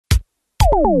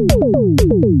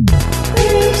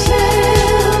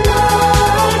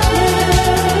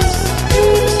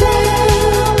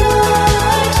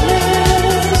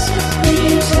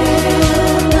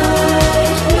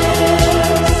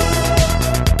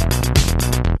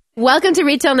Welcome to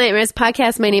Retail Nightmares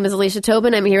Podcast. My name is Alicia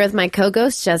Tobin. I'm here with my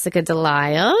co-ghost, Jessica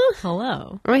Delia.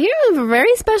 Hello. We're here with a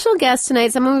very special guest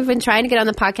tonight, someone we've been trying to get on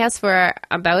the podcast for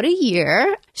about a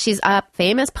year. She's a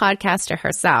famous podcaster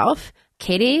herself,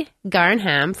 Katie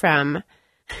Garnham from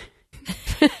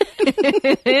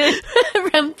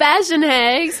Fashion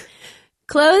Hags,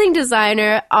 clothing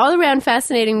designer, all-around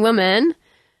fascinating woman.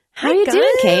 How are you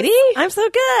doing, Katie? I'm so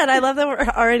good. I love that we're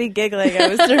already giggling. I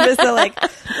was nervous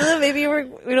that maybe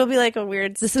it'll be like a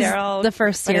weird sterile. Is the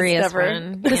first serious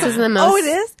one. This is the most. Oh, it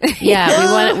is?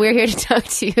 Yeah, we're here to talk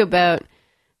to you about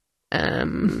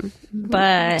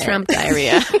but Trump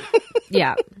diarrhea.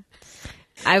 Yeah.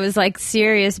 I was like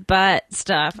serious butt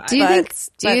stuff. Do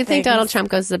you think Donald Trump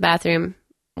goes to the bathroom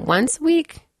once a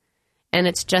week? And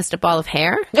it's just a ball of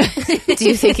hair? Do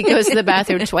you think he goes to the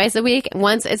bathroom twice a week?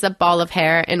 Once it's a ball of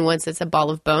hair and once it's a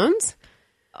ball of bones?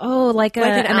 Oh, like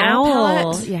an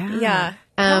owl. pellet? Yeah.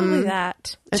 Probably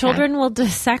that. Okay. Children will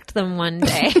dissect them one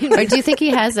day. Or do you think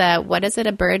he has a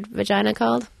bird vagina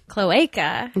called?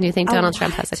 Cloaca. Do you think Donald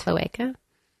Trump has a cloaca?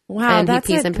 Wow, And he that's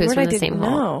pees a and poos word from I the didn't same hole.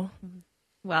 know.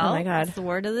 Well, Oh my God. it's the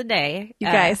word of the day. You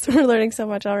guys, we're learning so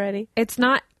much already. It's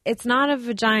not a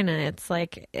vagina. It's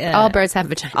like All birds have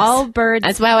vaginas. all birds.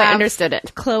 That's how I have understood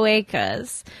it.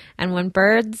 Cloacas, and when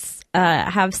birds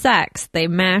have sex, they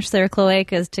mash their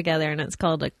cloacas together, and it's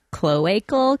called a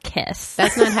cloacal kiss.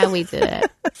 That's not how we did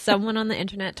it. Someone on the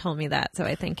internet told me that, so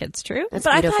I think it's true. That's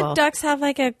But beautiful. I thought ducks have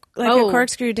like a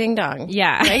corkscrew ding dong.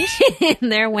 Yeah,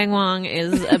 their wing wong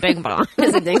is a bing bong.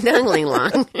 It's a ding dong ling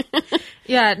long.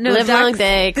 Yeah, no, Live long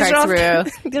day, These are all-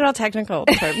 kartsroo. They're all technical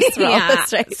terms. For all Yeah,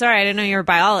 this, right? sorry, I didn't know you were a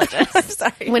biologist.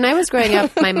 Sorry. When I was growing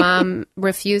up, my mom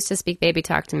refused to speak baby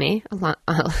talk to me.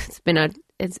 It's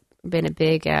been a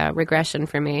big regression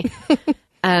for me.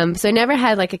 So I never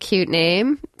had like a cute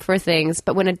name for things.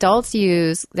 But when adults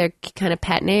use their kind of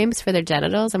pet names for their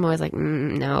genitals, I'm always like,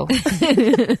 no.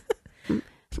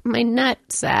 My nut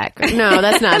sack. No,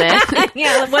 that's not it.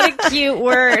 Yeah, what a cute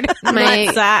word. My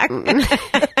Nutsack.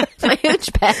 My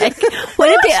hooch bag. What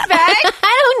a bag?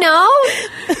 I don't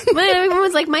know. But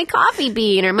everyone's like my coffee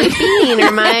bean or my bean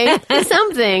or my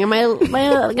something or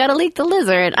my gotta leak the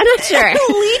lizard. I'm not sure.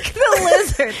 Leak the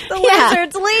lizard. The Yeah.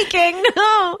 lizard's leaking.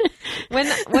 No.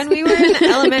 When we were in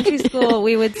elementary school,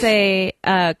 we would say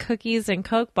cookies and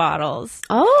Coke bottles.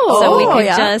 Oh, So we could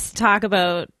yeah. just talk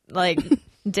about like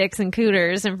dicks and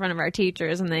cooters in front of our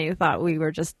teachers, and they thought we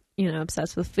were just,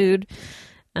 obsessed with food.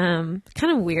 Kind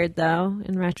of weird though,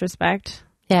 in retrospect.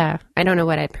 yeah. I don't know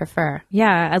what I'd prefer.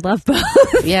 Yeah, I love both.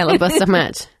 Yeah, I love both so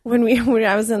much. When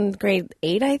I was in grade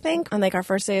 8, I think, on like our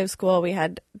first day of school, we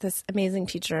had this amazing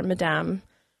teacher, Madame.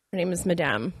 Her name is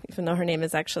Madame, even though her name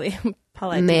is actually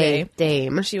Paulette May Dubé.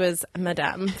 Dame. She was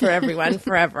Madame for everyone,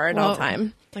 forever and all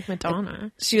time. Like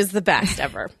Madonna. She was the best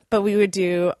ever. But we would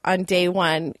do, on day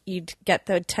 1, you'd get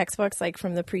the textbooks like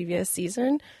from the previous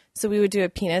season. So we would do a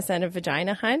penis and a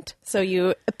vagina hunt. So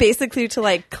you basically to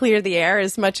like clear the air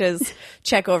as much as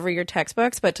check over your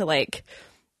textbooks, but to like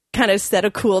kind of set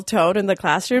a cool tone in the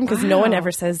classroom because no one ever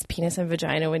says penis and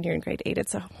vagina when you're in grade 8.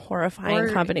 It's a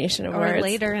horrifying combination of Or words.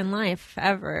 later in life,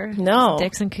 ever. No.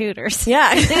 Dicks and cooters.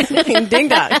 Yeah. Ding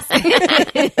dongs.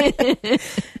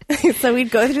 So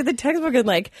we'd go through the textbook and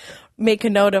like make a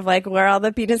note of like where all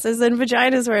the penises and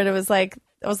vaginas were. And it was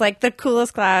like the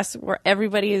coolest class where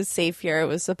everybody is safe here. It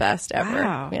was the best ever.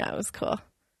 Wow. Yeah, it was cool.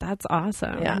 That's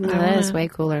awesome. Yeah. No, that is way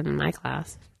cooler than my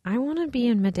class. I want to be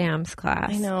in Madame's class.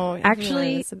 I know.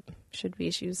 Actually, should be.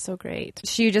 She was so great.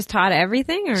 she just taught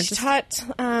everything, or She just taught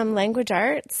language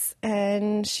arts,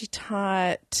 and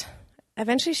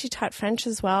eventually she taught French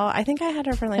as well. I think I had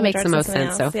her for That language makes arts. the most and something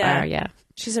sense so else. far, yeah.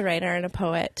 She's a writer and a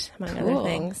poet, among Cool. other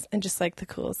things, and just like the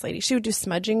coolest lady. She would do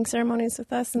smudging ceremonies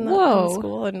with us in Whoa.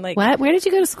 school, and like What? Where did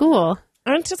you go to school?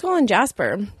 I went to school in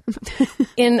Jasper,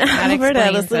 in Alberta,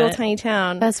 explains this little it. tiny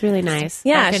town. That's really nice.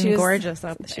 Yeah, fucking she was gorgeous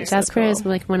up there. Jasper so is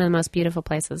cool. like one of the most beautiful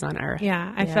places on earth.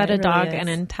 Yeah, I Yeah, fed it a really dog is. an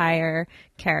entire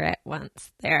carrot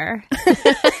once there.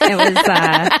 It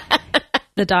was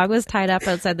the dog was tied up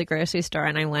outside the grocery store,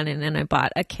 and I went in and I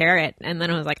bought a carrot, and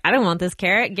then I was like, I don't want this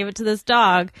carrot, give it to this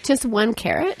dog. Just one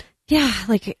carrot? Yeah,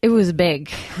 like it was big.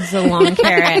 It was a long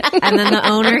carrot. And then the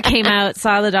owner came out,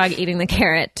 saw the dog eating the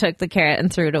carrot, took the carrot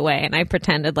and threw it away. And I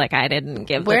pretended like I didn't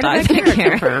give Where the dog did that the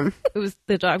carrot come carrot. from?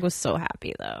 The dog was so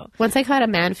happy though. Once I caught a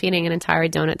man feeding an entire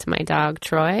donut to my dog,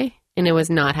 Troy, and it was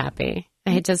not happy.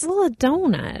 I just Well, a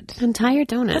donut. entire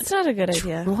donut. That's not a good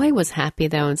idea. Roy was happy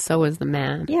though, and so was the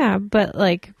man. Yeah, but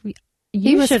like He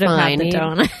you was should have had fine. the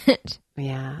donut.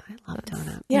 Yeah, I love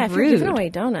donuts. Yeah, if you're giving Rude. away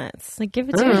donuts. Like give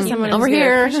it to someone Over who's gonna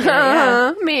here, appreciate it,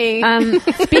 yeah. me.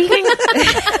 Speaking.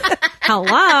 Hello.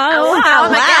 Oh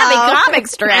my God, the comic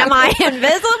strip. Am I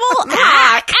invisible?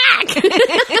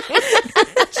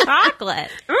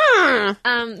 Chocolate.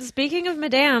 Speaking of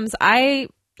madams, I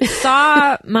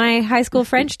saw my high school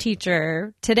French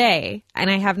teacher today, and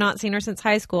I have not seen her since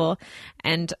high school.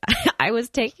 And I was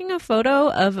taking a photo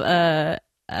of a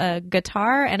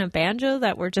guitar and a banjo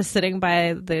that were just sitting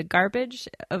by the garbage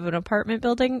of an apartment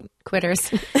building Quitters.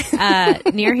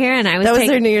 near here, and I was That was taking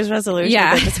their New Year's resolution.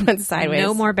 Yeah. That just went sideways.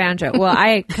 no more banjo. Well,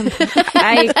 I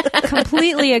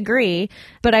completely agree,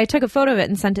 but I took a photo of it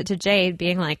and sent it to Jade,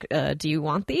 being like, "Do you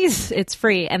want these? It's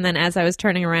free." And then as I was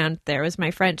turning around, there was my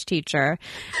French teacher.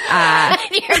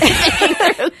 You're taking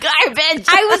through garbage.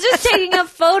 I was just taking a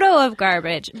photo of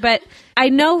garbage, but I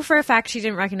know for a fact she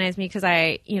didn't recognize me because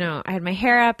I had my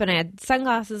hair up and I had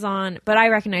sunglasses on, but I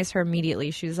recognized her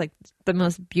immediately. She was like the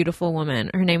most beautiful woman.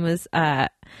 Her name was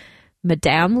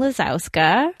Madame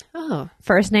Lazowska. Oh,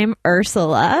 First name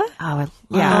Ursula. I love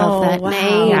Oh, that wow.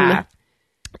 name. Yeah.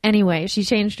 Anyway, she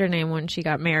changed her name when she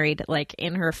got married, like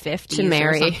in her 50s To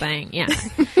Mary. or something. Yeah.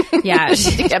 Yeah.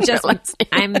 She kept her just, last name.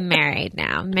 I'm married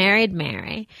now. Married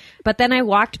Mary. But then I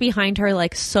walked behind her,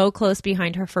 like so close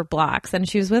behind her for blocks, and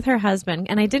she was with her husband.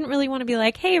 And I didn't really want to be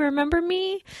like, hey, remember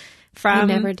me? I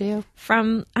never do.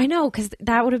 I know, because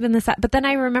that would have been but then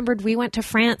I remembered we went to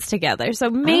France together. So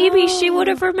maybe she would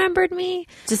have remembered me.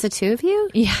 Just the two of you?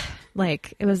 Yeah.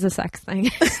 Like it was a sex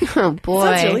thing. Oh boy.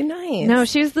 That's really nice. No,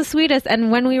 she was the sweetest.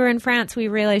 And when we were in France, we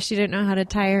realized she didn't know how to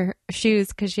tie her shoes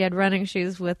because she had running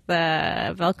shoes with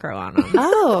Velcro on them.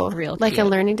 Oh, Real like cute. a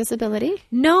learning disability?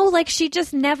 No, like she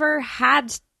just never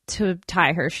had to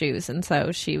tie her shoes, and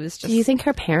so she was just. Do you think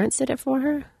her parents did it for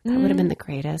her? That would have been the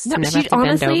greatest. No, to never she have to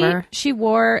honestly bend over. she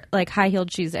wore like high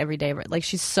heeled shoes every day. Like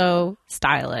she's so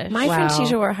stylish. My French Wow.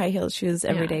 teacher wore high heeled shoes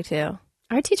every Yeah. day too.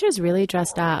 Our teachers really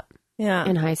dressed up Yeah.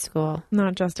 in high school.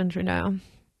 Not Justin Trudeau.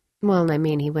 Well, I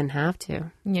mean, he wouldn't have to.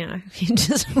 Yeah, he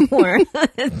just wore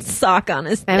a sock on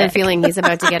his I have a dick. feeling he's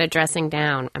about to get a dressing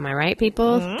down. Am I right,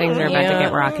 people? Things are about to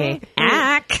get rocky.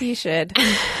 Ack. You should.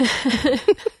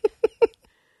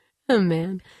 Oh,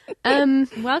 man.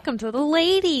 Welcome to the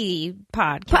Lady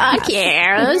Podcast.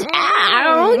 Podcast.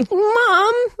 Ow,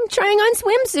 Mom, I'm trying on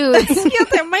swimsuits. Get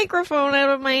that microphone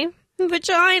out of my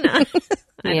vagina.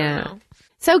 Yeah.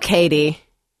 So, Katie,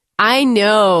 I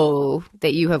know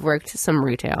that you have worked some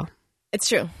retail. It's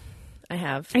true. I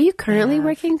have. Are you currently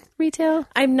working retail?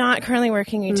 I'm not currently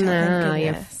working retail. No, thank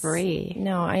you're goodness. free.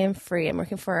 No, I am free. I'm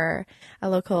working for a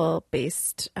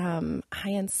local-based high-end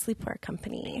sleepwear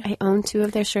company. I own 2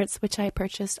 of their shirts, which I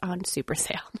purchased on super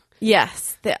sale.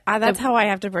 Yes, that's how I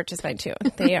have to purchase mine too.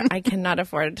 I cannot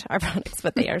afford our products,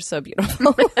 but they are so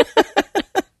beautiful.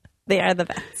 They are the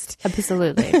best.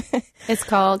 Absolutely. It's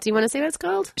called, do you want to say what it's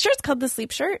called? Sure, it's called the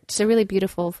Sleep Shirt. It's a really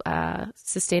beautiful,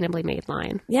 sustainably made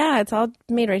line. Yeah, it's all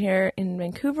made right here in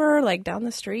Vancouver, like down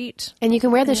the street. And you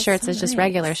can wear the it's shirts so as just nice.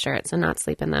 regular shirts and not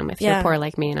sleep in them if Yeah. you're poor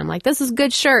like me. And I'm like, this is a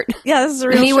good shirt. Yeah, this is a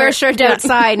real Me shirt. wear shirt Yeah.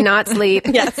 outside, not sleep.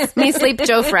 Yes. Me sleep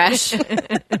Joe Fresh.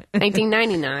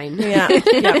 1999. Yeah.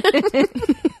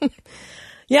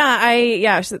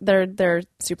 So they're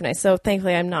super nice. So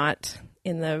thankfully I'm not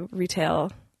in the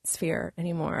retail sphere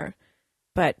anymore.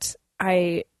 But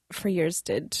I for years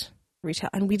did retail,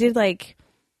 and we did like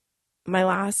my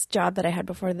last job that I had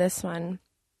before this one.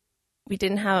 We'd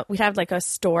have like a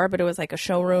store, but it was like a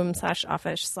showroom /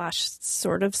 office /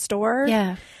 sort of store.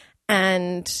 Yeah.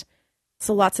 And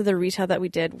so lots of the retail that we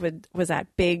did was at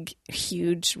big,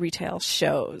 huge retail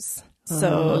shows.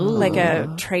 So like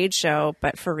a trade show,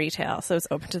 but for retail. So it's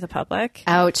open to the public.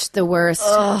 Ouch, the worst.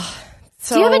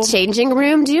 So, Do you have a changing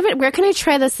room? Where can I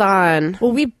try this on?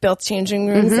 well, we built changing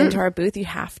rooms into our booth. You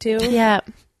have to. Yeah.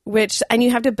 And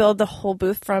you have to build the whole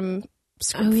booth from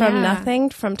yeah.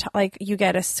 nothing. Like you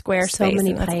get a square So space,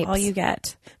 many and that's pipes. all you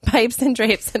get. Pipes and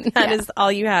drapes, and that is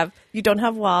all you have. You don't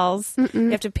have walls.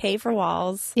 You have to pay for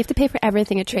walls. You have to pay for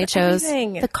everything at trade shows.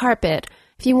 everything. The carpet.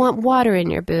 If you want water in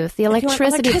your booth, the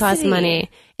electricity costs electricity. money.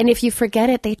 And if you forget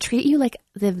it, they treat you like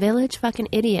the village fucking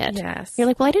idiot. Yes. You're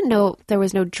like, well, I didn't know there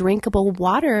was no drinkable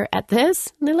water at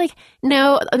this. And they're like,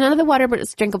 no, none of the water, but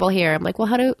it's drinkable here. I'm like, well,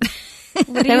 how do...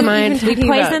 Never mind. We talking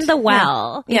poisoned about? the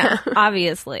well. Yeah.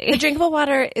 Obviously. The drinkable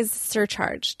water is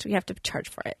surcharged. We have to charge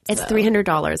for it. It's so.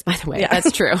 $300, by the way. Yeah.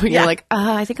 That's true. You're Yeah. like,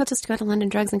 I think I'll just go to London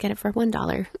Drugs and get it for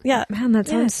 $1. Yeah. Man, that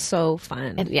sounds so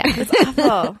fun. And yeah. It's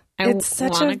awful. I It's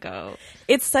such want to a go.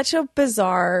 it's such a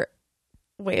bizarre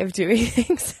way of doing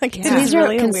things. Like, So it's these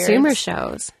really are a consumer weird-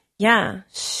 shows. Yeah.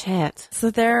 Shit.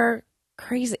 So they're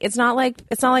crazy. It's not like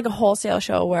a wholesale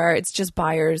show where it's just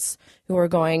buyers who are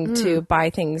going to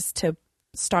buy things to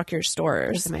stock your Those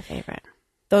stores. are my favorite.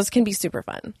 Those can be super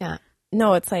fun. Yeah.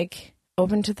 No, it's like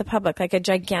open to the public, like a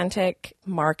gigantic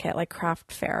market, like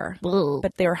craft fair.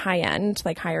 But they were high end,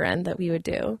 like higher end that we would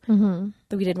do.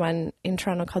 Mm-hmm. We did one in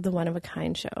Toronto called the One of a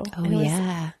Kind Show. Oh, and it was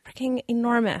yeah. freaking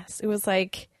enormous. It was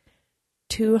like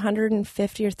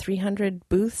 250 or 300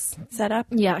 booths set up.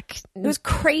 Yuck. It was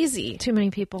crazy. Too many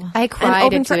people. I cried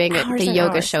open at for doing hours the and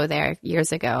yoga hours. show there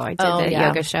years ago. I did Oh, the yeah.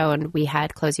 yoga show, and we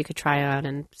had clothes you could try on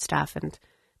and stuff, and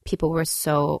people were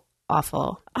so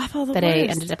awful Awful the that I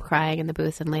worst. ended up crying in the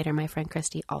booth, and later my friend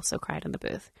Christy also cried in the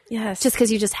booth. Yes. Just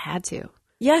because you just had to. It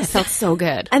yes. felt so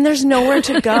good. And there's nowhere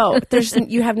to go.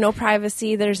 You have no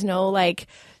privacy. There's no like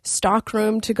stock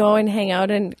room to go and hang out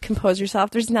and compose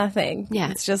yourself. There's nothing. Yeah.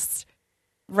 It's just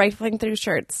rifling through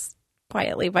shirts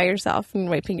quietly by yourself and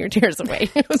wiping your tears away.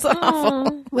 It was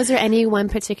awful. Was there any one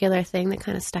particular thing that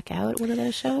kind of stuck out at one of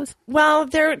those shows? Well,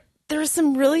 there are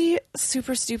some really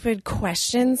super stupid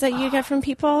questions that you get from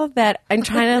people that I'm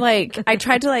trying to like, I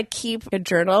tried to like keep a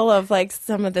journal of like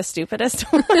some of the stupidest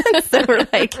ones that were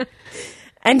like,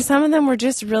 and some of them were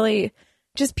just really,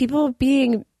 just people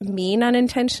being mean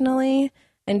unintentionally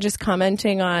and just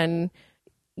commenting on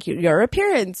your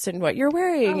appearance and what you're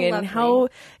wearing and lovely. how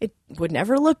it would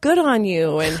never look good on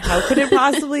you and how could it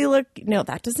possibly look, no,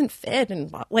 that doesn't fit.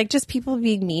 And like just people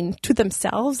being mean to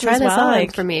themselves Try as this well. on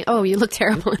Like, for me. Oh, you look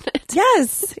terrible in it.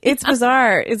 yes, it's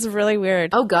bizarre. It's really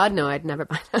weird. Oh, God, no, I'd never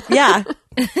buy that. Yeah,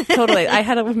 totally. I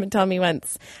had a woman tell me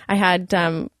once, I had,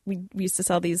 we used to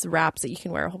sell these wraps that you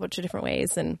can wear a whole bunch of different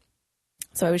ways. And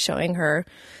so I was showing her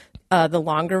the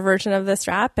longer version of this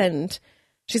wrap, and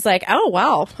she's like, oh,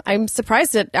 wow, I'm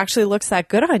surprised it actually looks that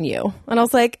good on you. And I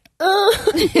was like,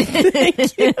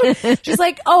 thank you. She's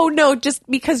like, oh, no, just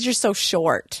because you're so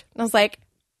short. And I was like,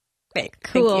 Thank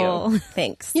Cool. you.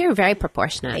 Thanks. You're very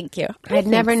proportionate. Thank you. I'd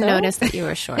never think so. noticed that you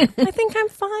were short. I think I'm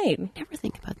fine. Never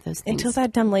think about those things. Until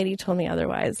that dumb lady told me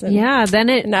otherwise. And Yeah, then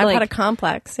it now I've like had a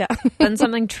complex. Yeah. then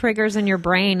something triggers in your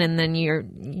brain, and then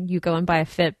you go and buy a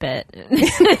Fitbit,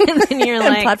 and then you're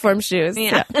And like, platform shoes.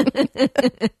 yeah.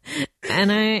 And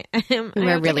I am We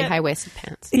wear really high-waisted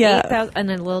pants. Yeah. 8,000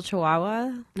 and a little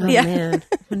Chihuahua. Oh, Yeah. man.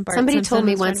 When Bart Somebody Simpson told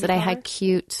me was once that I had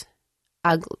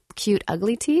 24. cute,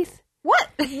 ugly teeth. What?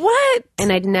 What?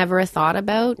 And I'd never thought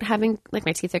about having, like,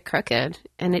 my teeth are crooked.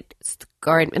 And it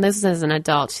scarred, and this is as an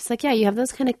adult. She's like, yeah, you have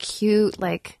those kind of cute,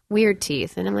 like, weird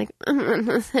teeth. And I'm like,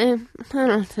 no,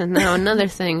 another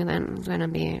thing that I'm going to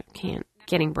be,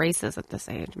 getting braces at this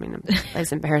age. I mean,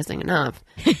 it's embarrassing enough.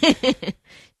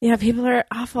 Yeah, people are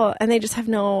awful, and they just have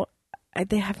no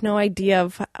idea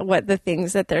of what the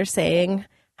things that they're saying,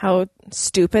 how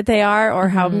stupid they are, or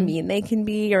how mean they can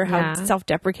be, or how Yeah.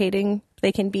 self-deprecating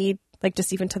they can be, like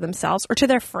just even to themselves or to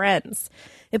their friends.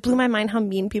 It blew my mind how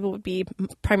mean people would be,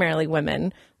 primarily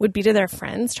women, would be to their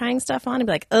friends trying stuff on and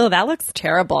be like, oh, that looks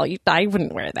terrible. I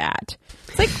wouldn't wear that.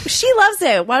 It's like, she loves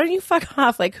it. Why don't you fuck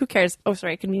off? Like, who cares? Oh,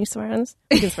 sorry. Can we swear on this?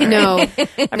 We can swear, No. right? I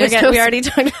forget. We already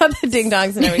talked about the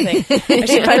ding-dongs and everything. I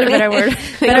should find a better word.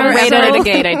 Better Better right word. out of the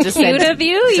gate, I just Cute said of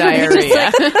you. You were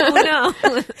diarrhea. just like, oh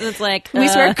no. It's like We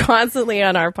swear constantly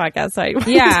on our podcast, so I wanted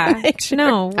to Yeah. make sure.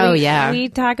 No. Oh, yeah. We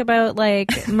talk about like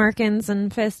merkins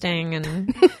and fisting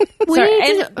and We sorry,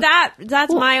 do- and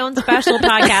that's my own special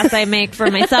podcast I make for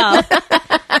myself.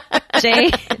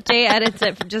 Jay edits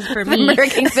it just for me.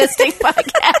 American Fisting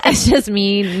Podcast. It's just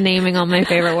me naming all my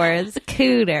favorite words.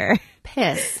 Cooter.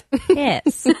 Piss.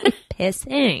 Piss.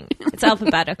 Pissing. It's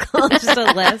alphabetical. It's just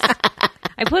a list.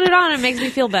 I put it on, it makes me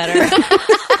feel better.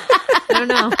 I don't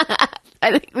know.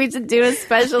 I think we should do a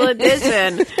special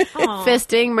edition.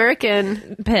 Fisting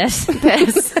Merkin Piss.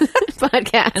 Piss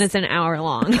podcast. And it's an hour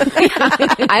long.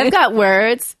 I've got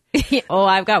words. Oh,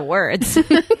 I've got words.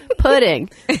 Pudding.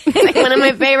 It's like one of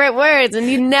my favorite words, and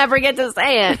you never get to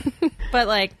say it. But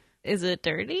like, is it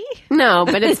dirty? No,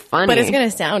 but it's funny. But it's going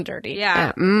to sound dirty.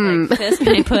 Yeah. Mm. Like piss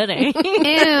my pudding.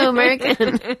 Ew,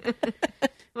 Merkin.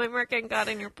 My merkin got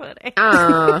in your pudding.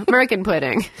 Aw, Merkin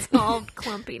pudding. It's all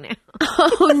clumpy now.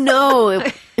 Oh, no.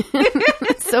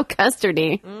 It's so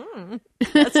custardy.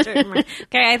 Custard mer-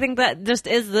 okay, I think that just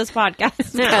is this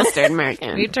podcast now. Custard We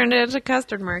Merkin. turned it into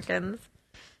custard merkins.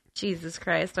 Jesus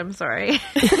Christ, I'm sorry.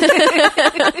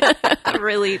 I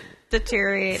really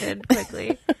deteriorated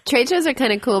quickly. Trade shows are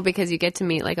kind of cool because you get to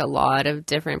meet like a lot of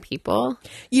different people.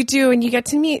 You do, and you get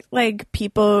to meet like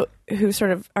people who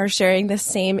sort of are sharing the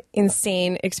same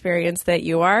insane experience that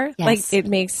you are. Yes. Like it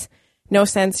makes no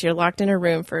sense. You're locked in a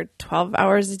room for 12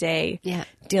 hours a day, Yeah.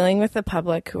 dealing with the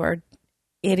public who are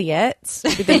idiots.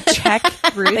 They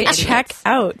check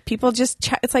out. People just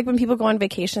check. It's like when people go on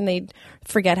vacation, they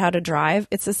forget how to drive.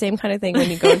 It's the same kind of thing when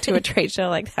you go to a trade show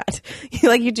like that.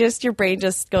 Your brain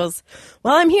just goes,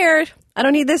 well, I'm here. I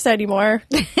don't need this anymore.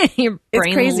 Your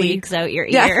brain crazy. leaks out your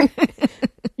ear.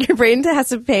 Your brain has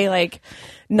to pay like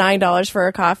 $9 for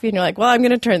a coffee, and you're like, well, I'm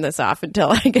going to turn this off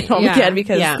until I get home again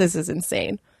because this is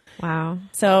insane. Wow.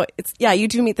 So you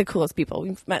do meet the coolest people.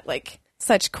 We've met like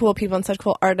such cool people and such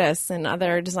cool artists and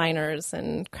other designers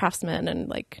and craftsmen and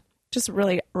like just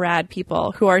really rad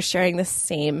people who are sharing the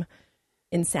same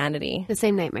insanity. The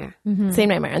same nightmare. Mm-hmm. Same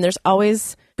nightmare. And there's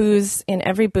always booze in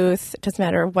every booth. It doesn't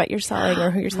matter what you're selling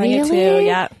or who you're selling it to.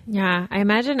 Yeah. Yeah. I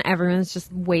imagine everyone's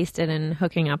just wasted and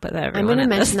hooking up with everyone. I'm going to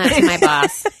mention that to my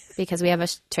boss because we have a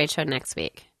trade show next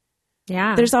week.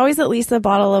 Yeah. There's always at least a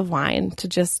bottle of wine to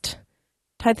just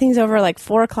tide things over. Like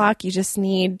 4:00, you just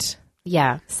need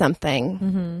something.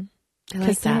 Mm-hmm. I like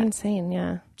Because they're that. insane.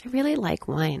 Yeah. I really like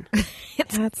wine.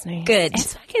 That's nice. good.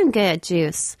 It's fucking good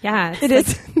juice. Yeah. It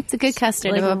is. It's a good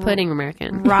custard like of a pudding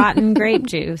American. rotten grape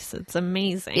juice. It's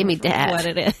amazing. Give me for that. What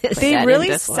it is. They that really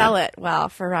in this sell it well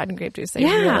for rotten grape juice. They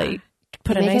Yeah. really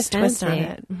put a Make it nice twist on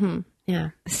fancy. it. Mm-hmm. Yeah.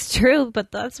 It's true,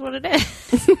 but that's what it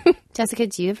is. Jessica,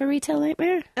 do you have a retail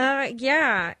nightmare?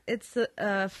 Yeah. It's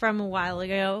from a while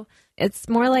ago. It's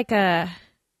more like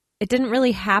it didn't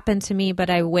really happen to me,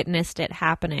 but I witnessed it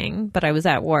happening. But I was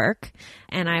at work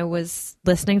and I was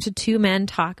listening to two men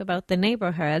talk about the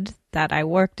neighborhood that I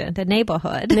worked in. The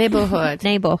neighborhood. Neighborhood.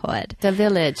 The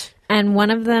village. And one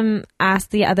of them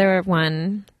asked the other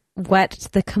one what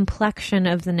the complexion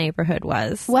of the neighborhood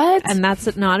was. What? And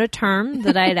that's not a term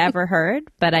that I'd ever heard,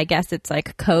 but I guess it's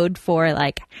like code for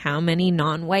like how many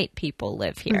non-white people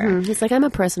live here. Mm, he's like, I'm a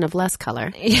person of less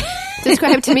color.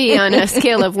 Describe to me on a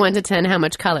scale of 1 to 10 how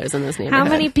much color is in this neighborhood.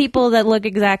 How many people that look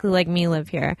exactly like me live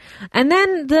here? And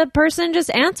then the person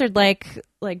just answered like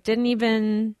didn't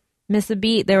even miss a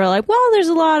beat. They were like, well, there's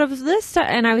a lot of this stuff.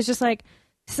 And I was just like,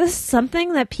 is this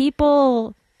something that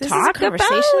people talk is a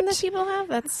conversation about? that people have?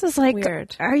 That's This is like,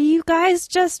 weird. are you guys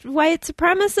just white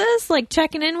supremacists, like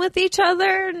checking in with each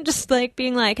other and just like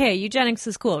being like, hey, eugenics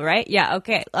is cool, right? Yeah,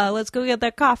 okay, let's go get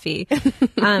that coffee.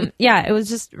 Yeah, it was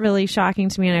just really shocking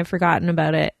to me, and I've forgotten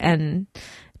about it. And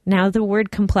now the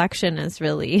word complexion is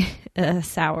really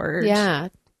soured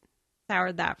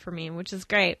that for me, which is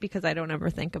great because I don't ever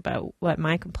think about what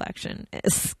my complexion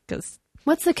is because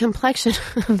What's the complexion?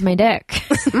 of my dick.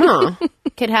 Oh,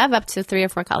 could have up to 3 or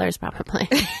 4 colors probably.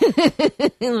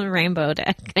 Rainbow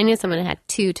dick. I knew someone that had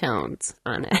 2 tones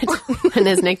on it, and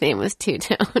his nickname was Two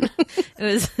Tone. It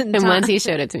was And once he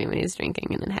showed it to me when he was drinking,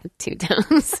 and it had 2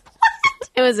 tones.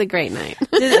 It was a great night.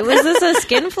 Was this a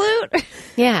skin flute?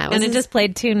 Yeah, And it just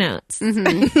played 2 notes.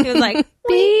 Mm-hmm. It was like,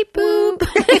 beep, boop.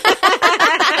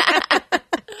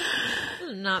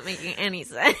 Not making any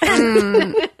sense.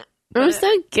 I'm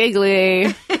so giggly.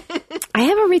 I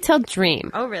have a retail dream.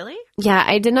 Oh, really? Yeah,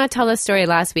 I did not tell this story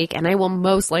last week, and I will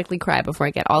most likely cry before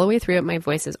I get all the way through it. My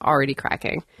voice is already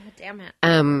cracking. Oh, damn it.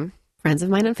 Friends of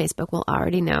mine on Facebook will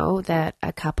already know that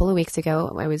a couple of weeks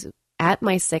ago, I was at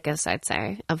my sickest, I'd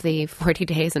say, of the 40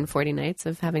 days and 40 nights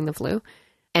of having the flu.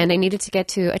 And I needed to get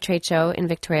to a trade show in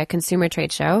Victoria, consumer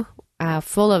trade show,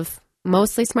 full of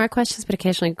mostly smart questions, but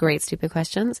occasionally great stupid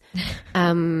questions.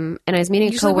 And I was meeting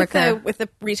a Usually coworker. with the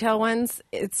retail ones,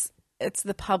 it's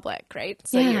the public, right?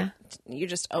 So Yeah. you're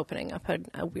just opening up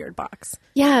a weird box.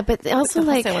 Yeah, but also The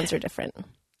like wholesale ones are different.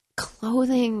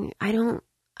 clothing.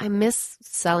 I miss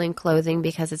selling clothing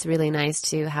because it's really nice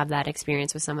to have that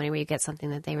experience with somebody where you get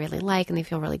something that they really like and they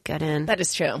feel really good in. That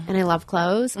is true. And I love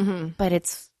clothes,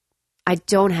 but I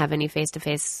don't have any face to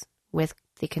face with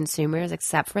the consumers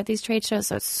except for at these trade shows,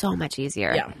 so it's so much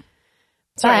easier. Yeah.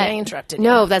 Sorry, But- I interrupted you.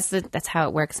 No, that's how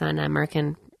it works on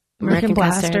American custard.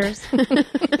 blasters.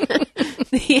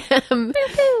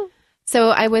 So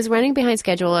I was running behind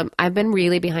schedule. I've been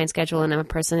really behind schedule, and I'm a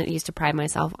person that used to pride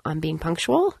myself on being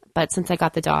punctual. But since I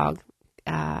got the dog,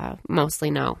 mostly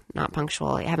not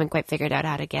punctual. I haven't quite figured out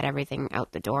how to get everything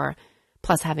out the door,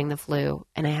 plus having the flu.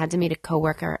 And I had to meet a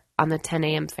coworker on the 10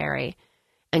 a.m. ferry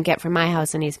and get from my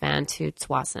house in East Van to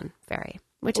Tsawwassen ferry,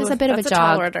 which is a bit of a That's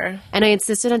tall jog. order. And I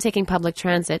insisted on taking public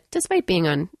transit, despite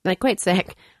being quite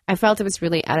sick. I felt it was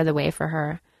really out of the way for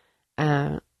her.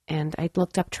 And I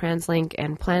looked up TransLink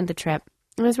and planned the trip.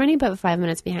 And I was running about 5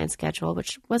 minutes behind schedule,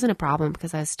 which wasn't a problem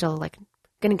because I was still going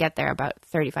to get there about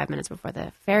 35 minutes before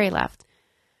the ferry left.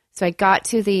 So I got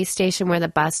to the station where the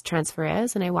bus transfer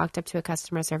is, and I walked up to a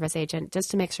customer service agent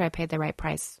just to make sure I paid the right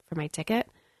price for my ticket.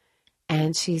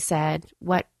 And she said,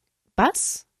 "What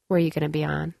bus were you going to be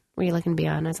on? Were you looking to be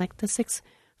on?" I was like, "The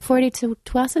 40 to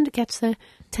Tuason to catch the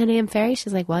 10 a.m. ferry.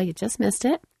 She's like, well, you just missed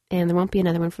it, and there won't be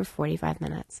another one for 45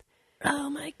 minutes. Oh,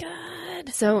 my God.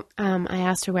 So I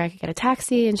asked her where I could get a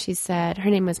taxi, and she said, her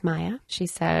name was Maya. She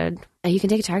said, you can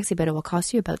take a taxi, but it will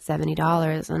cost you about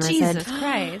 $70. And Jesus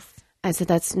Christ. I said,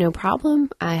 that's no problem.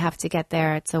 I have to get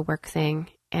there. It's a work thing.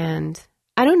 And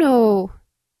I don't know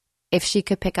if she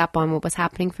could pick up on what was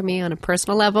happening for me on a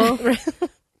personal level,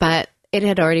 but it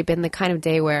had already been the kind of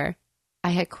day where I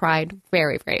had cried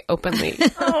very, very openly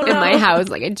in my house.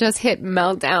 Like, it just hit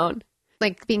meltdown.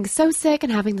 Like, being so sick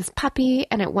and having this puppy.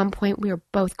 And at one point, we were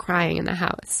both crying in the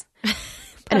house.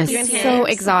 And I was so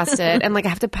exhausted. And, like, I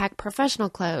have to pack professional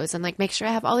clothes and, like, make sure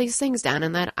I have all these things down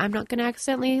and that I'm not going to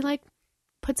accidentally, like,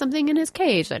 put something in his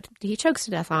cage that he chokes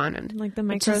to death on. And like the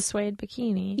micro suede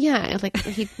bikini. Yeah, like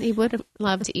he would have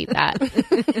loved to eat that.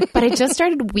 But I just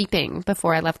started weeping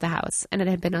before I left the house. And it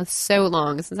had been so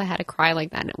long since I had a cry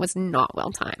like that. And it was not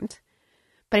well timed.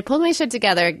 But I pulled my shit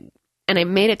together and I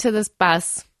made it to this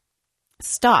bus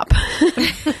stop.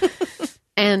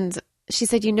 And she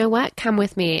said, you know what? Come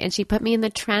with me. And she put me in the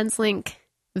TransLink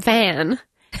van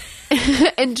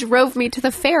and drove me to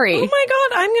the ferry. Oh my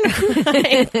God, I'm going to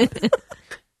cry.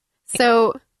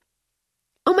 So,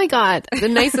 oh my God, the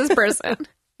nicest person.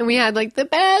 And we had like the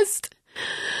best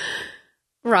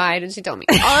ride. And she told me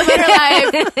all about her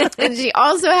life. And she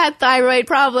also had thyroid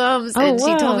problems. And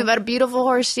she told me about a beautiful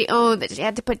horse she owned that she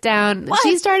had to put down. And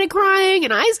she started crying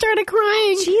and I started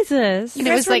crying. Jesus. You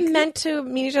guys were meant to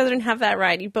meet each other and have that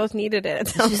ride. You both needed it.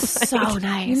 She's so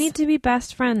nice. You need to be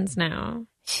best friends now.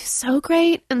 She's so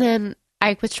great. And then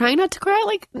I was trying not to cry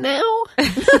like now.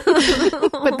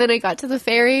 But then I got to the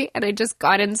ferry and I just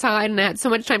got inside and I had so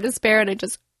much time to spare and I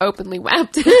just openly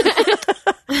wept.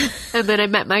 And then I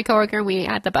met my coworker and we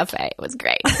had the buffet. It was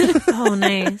great. Oh,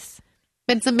 nice.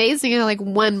 It's amazing how like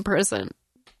one person.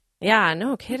 Yeah,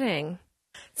 no kidding.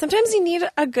 Sometimes you need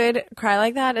a good cry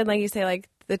like that. And like you say, like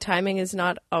the timing is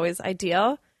not always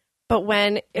ideal. But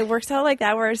when it works out like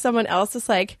that, where someone else is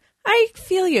like, I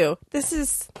feel you. This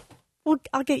is, well,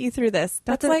 I'll get you through this.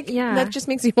 That's like, that just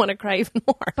makes me want to cry even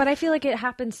more. But I feel like it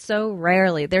happens so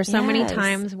rarely. There's so many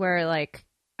times where like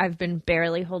I've been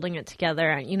barely holding it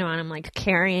together, you know, and I'm like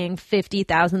carrying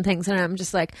 50,000 things. And I'm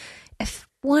just like, if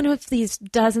one of these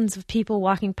dozens of people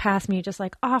walking past me just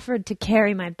like offered to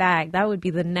carry my bag, that would be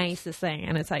the nicest thing.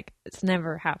 And it's like, it's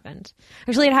never happened.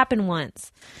 Actually, it happened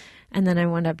once. And then I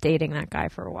wound up dating that guy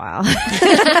for a while.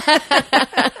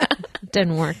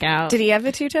 Didn't work out. Did he have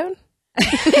a two-tone?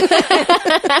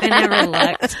 I never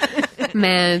looked.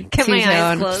 Man, kept my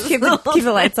eyes closed. Keep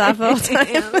the lights off all the time.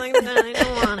 I'm like, no, I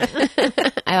don't want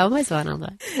it. I always want to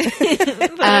look. Put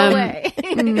it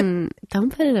away. Don't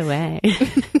put it away.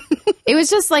 It was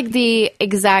just like the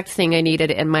exact thing I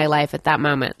needed in my life at that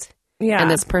moment. Yeah.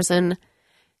 And this person,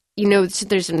 you know,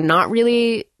 there's not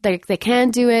really, like, they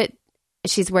can do it.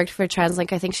 She's worked for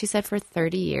TransLink, I think she said, for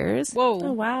 30 years. Whoa.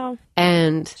 Oh, wow.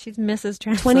 And she's Mrs.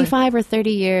 TransLink. 25 or 30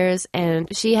 years.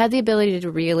 And she had the ability to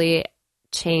really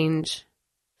change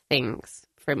things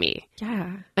for me.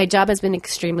 Yeah. My job has been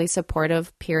extremely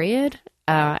supportive, period.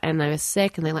 And I was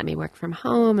sick and they let me work from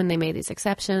home and they made these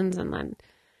exceptions. And then,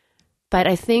 but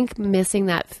I think missing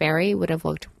that ferry would have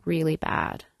looked really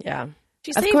bad. Yeah.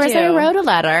 Of course, I wrote a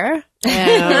letter.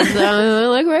 And I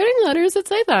like writing letters that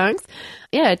say thanks.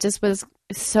 Yeah, it just was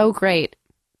so great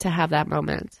to have that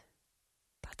moment.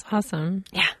 That's awesome.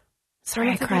 Yeah.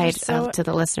 Sorry, I cried to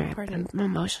the listener. I'm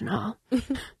emotional.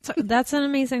 So that's an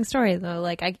amazing story, though.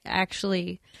 Like, I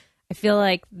feel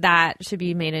like that should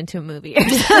be made into a movie. Like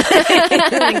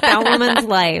that woman's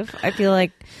life. I feel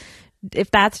like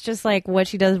if that's just like what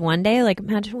she does one day, like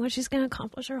imagine what she's going to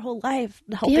accomplish her whole life.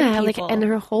 Helping people. Like, and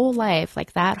her whole life,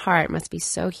 like that heart must be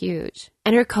so huge.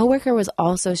 And her coworker was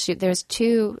also there's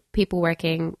two people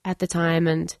working at the time,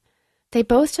 and they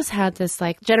both just had this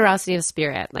like generosity of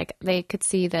spirit. Like they could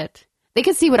see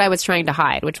what I was trying to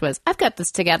hide, which was I've got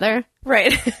this together.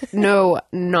 Right. No,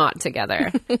 not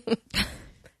together.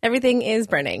 Everything is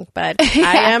burning, but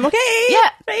I am okay. Yeah.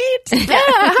 Right?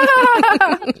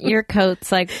 Yeah. Your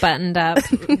coat's like buttoned up,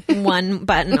 one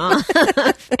button off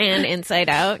and inside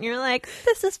out. And you're like,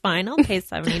 this is fine. I'll pay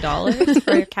 $70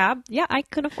 for your cab. Yeah, I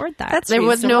could afford that. There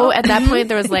was no, at that point,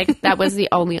 there was like, that was the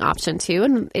only option too.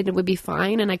 And it would be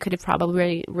fine. And I could have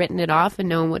probably written it off and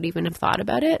no one would even have thought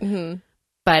about it. Mm-hmm.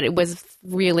 But it was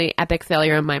really epic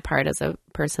failure on my part as a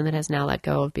person that has now let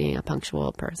go of being a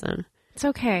punctual person. It's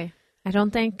okay. I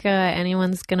don't think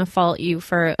anyone's going to fault you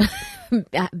for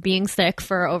being sick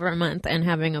for over a month and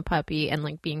having a puppy and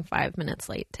like being 5 minutes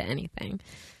late to anything.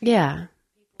 Yeah.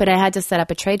 But I had to set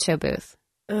up a trade show booth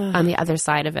on the other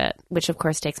side of it, which of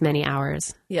course takes many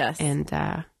hours. Yes. And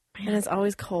And it's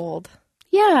always cold.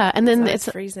 Yeah, and then It's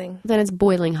freezing. then it's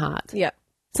boiling hot. Yeah.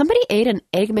 Somebody ate an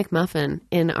Egg McMuffin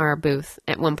in our booth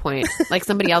at one point, like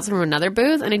somebody else from another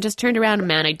booth, and I just turned around, a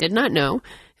man I did not know,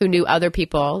 who knew other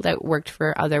people that worked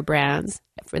for other brands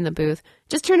in the booth,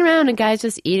 just turned around and guy's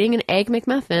just eating an Egg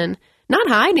McMuffin, not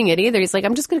hiding it either. He's like,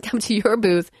 I'm just going to come to your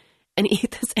booth and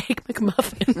eat this Egg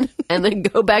McMuffin and then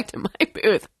go back to my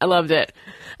booth. I loved it.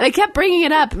 And I kept bringing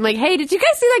it up. I'm like, hey, did you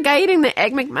guys see that guy eating the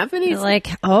Egg McMuffin? He's You're like,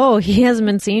 oh, he hasn't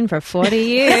been seen for 40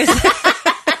 years.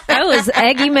 That was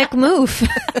Eggy McMoof.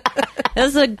 That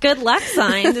was a good luck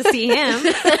sign to see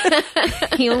him.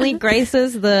 He only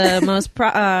graces the most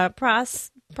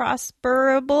prosperable.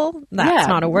 That's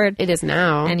not a word. It is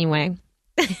now. Anyway,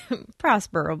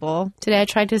 prosperable. Today I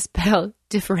tried to spell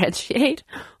differentiate.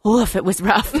 Oof, it was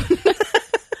rough.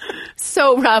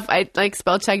 So rough. I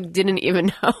spell check didn't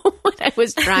even know what I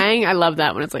was trying. I love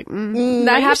that when it's like,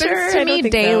 That happens to me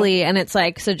daily, and it's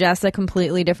like suggests a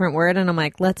completely different word, and I'm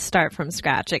like, let's start from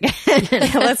scratch again.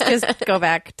 Let's just go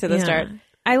back to the start.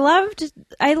 I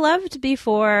loved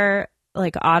before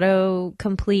like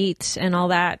autocomplete and all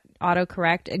that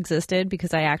autocorrect existed,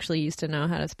 because I actually used to know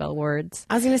how to spell words.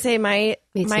 I was going to say my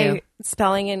too.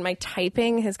 spelling and my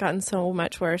typing has gotten so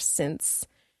much worse since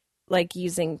like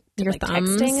using Your like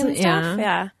thumbs? texting and stuff.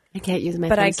 Yeah. I can't use my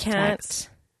But I thumbs to can't. text.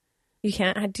 You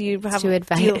can't. Do you have? too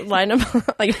Do you line them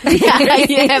like? Yeah, I haven't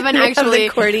You have the actually.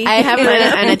 QWERTY. I have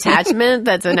an attachment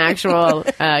that's an actual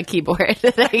keyboard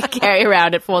that I carry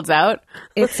around. It folds out.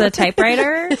 It's a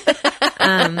typewriter,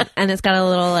 and it's got a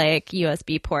little like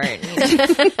USB port.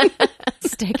 You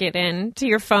stick it in to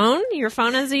your phone. Your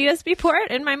phone has a USB port.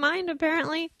 In my mind,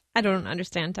 apparently, I don't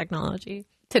understand technology.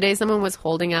 Today, someone was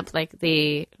holding up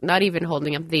not even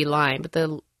holding up the line, but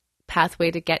the pathway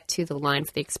to get to the line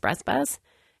for the express bus.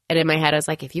 And in my head, I was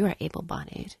like, if you are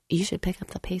able-bodied, you should pick up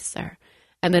the pace, sir.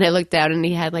 And then I looked down and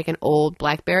he had like an old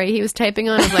BlackBerry he was typing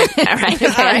on. I was like, all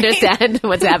right, I understand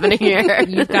what's happening here.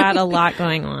 You've got a lot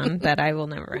going on that I will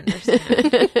never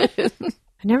understand.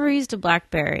 I never used a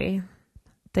BlackBerry.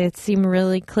 They seem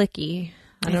really clicky.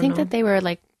 I think that they were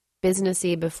like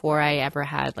businessy before I ever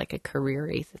had like a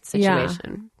career-y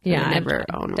situation. Yeah, I never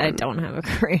owned one. I don't have a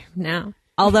career now.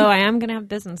 Although I am going to have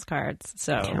business cards,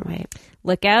 so Can't wait.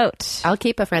 look out. I'll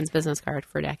keep a friend's business card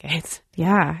for decades.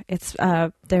 Yeah, it's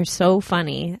they're so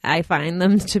funny. I find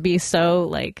them to be so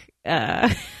like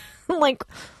like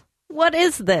what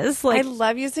is this? I Like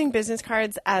love using business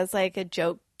cards as like a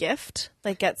joke gift.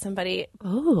 Like get somebody.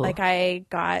 Like I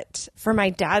got for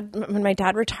my dad when my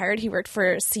dad retired. He worked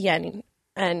for CN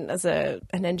and as an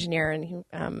engineer, and he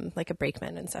like a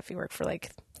brakeman and stuff. He worked for like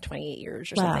 28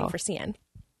 years or something for CN.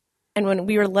 And when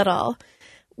we were little,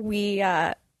 we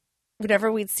whenever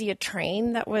we'd see a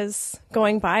train that was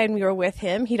going by and we were with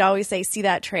him, he'd always say, "See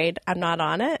that train? I'm not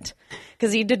on it,"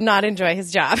 because he did not enjoy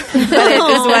his job. But it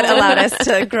is what allowed us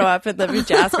to grow up and live in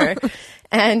Jasper,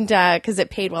 and because it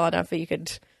paid well enough that you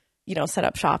could, set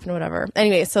up shop and whatever.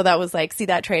 Anyway, so that was like, "See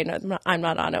that train? I'm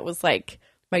not on it." Was like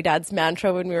my dad's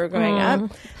mantra when we were growing up.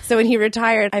 So when he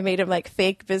retired, I made him like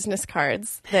fake business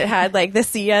cards that had like the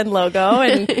CN logo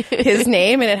and his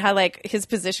name, and it had like his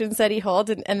positions that he held,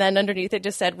 and then underneath it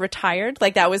just said retired.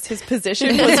 Like that was his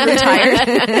position, was retired.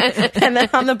 And then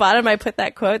on the bottom I put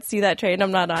that quote, "See that train?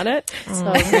 I'm not on it."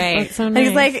 so great. So And nice.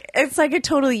 he's like, it's like a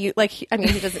totally like. He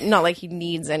doesn't, not like he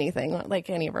needs anything. Not like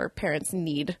any of our parents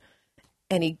need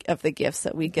any of the gifts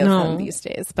that we give them these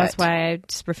days. That's why I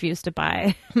just refuse to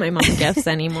buy my mom gifts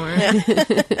anymore.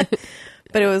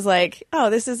 But it was like, oh,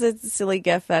 this is a silly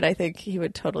gift that I think he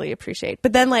would totally appreciate.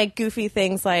 But then like goofy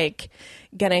things like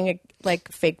getting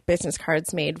like fake business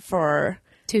cards made for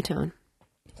Two-tone.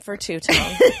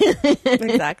 two-tone.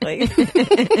 Exactly.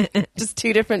 Just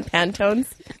two different Pantones.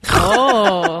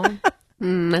 Oh,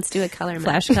 Let's do a color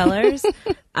match. flash colors.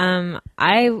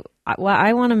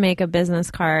 I want to make a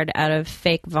business card out of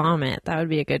fake vomit. That would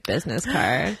be a good business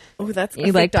card. Oh, that's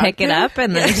You like pick it up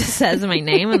and then it just says my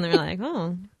name and they're like,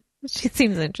 oh, she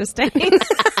seems interesting.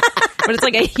 But it's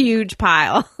like a huge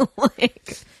pile,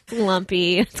 like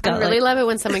lumpy. It's got I really love it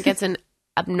when someone gets an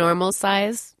abnormal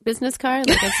size business card.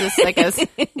 Like it's just like a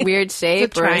weird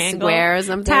shape or a triangle. square or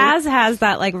something. Taz has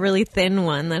that like really thin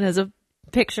one that has a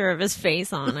picture of his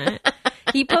face on it.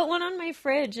 He put one on my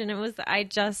fridge, and I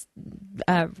just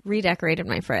redecorated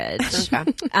my fridge.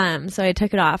 Okay. So I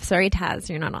took it off. Sorry, Taz,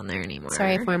 you're not on there anymore.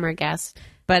 Sorry, former guest.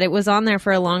 But it was on there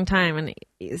for a long time, and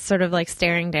it's sort of like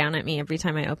staring down at me every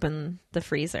time I open the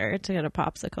freezer to get a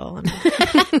popsicle. And,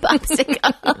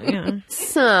 Popsicle. yeah.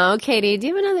 So, Katie, do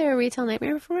you have another retail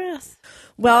nightmare for us?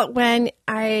 Well, when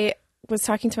I was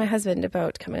talking to my husband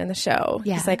about coming on the show,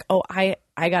 he's like, oh, I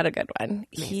got a good one.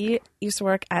 He used to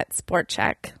work at Sport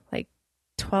Check,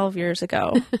 12 years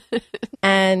ago.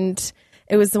 And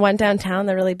it was the one downtown,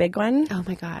 the really big one, Oh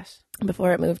my gosh.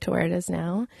 before it moved to where it is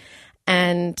now.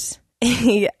 And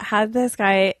he had this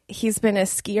guy, he's been a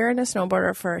skier and a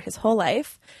snowboarder for his whole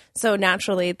life. So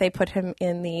naturally, they put him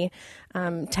in the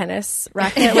tennis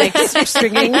racket, like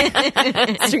stringing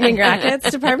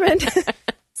rackets department.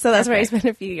 So that's where he's been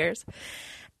a few years.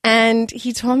 And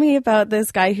he told me about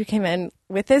this guy who came in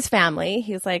with his family.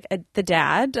 He was like the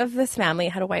dad of this family,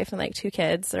 had a wife and like 2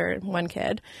 kids or 1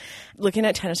 kid, looking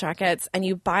at tennis rackets. And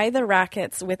you buy the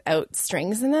rackets without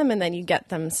strings in them, and then you get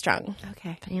them strung.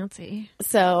 Okay. Fancy.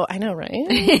 So I know, right?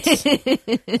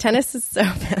 Tennis is so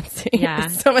fancy. Yeah.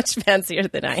 It's so much fancier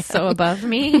than I am. So above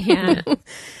me. Yeah.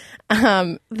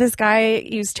 This guy,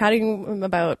 he was chatting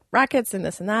about rackets and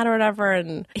this and that or whatever,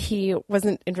 and he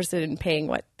wasn't interested in paying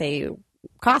what they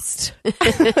cost.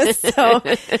 So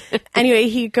anyway,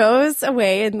 he goes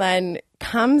away and then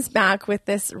comes back with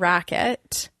this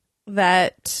racket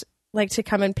that, like, to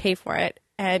come and pay for it.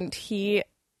 And he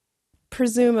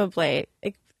presumably,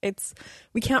 it's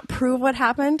we can't prove what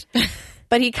happened,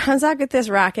 but he comes back with this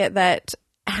racket that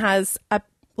has a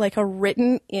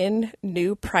written in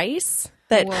new price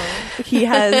that he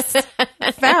has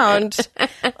found.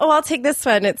 Oh, I'll take this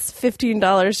one. It's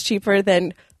 $15 cheaper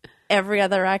than every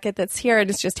other racket that's here, and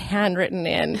it's just handwritten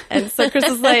in. And so Chris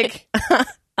is like,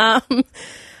 I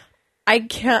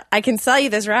can sell you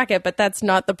this racket, but that's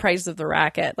not the price of the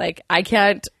racket. Like, I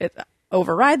can't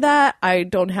override that. I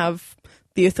don't have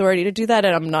the authority to do that,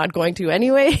 and I'm not going to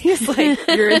anyway. He's like,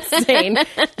 you're insane.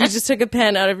 You just took a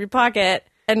pen out of your pocket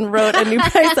and wrote a new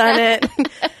price on it.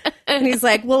 And he's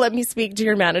like, well, let me speak to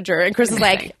your manager. And Chris is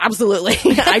like, absolutely.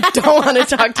 I don't want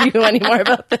to talk to you anymore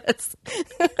about this.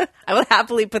 I will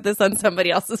happily put this on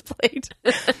somebody else's plate.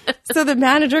 So the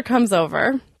manager comes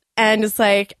over and is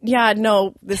like, yeah,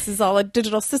 no, this is all a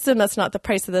digital system. That's not the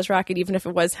price of this racket. Even if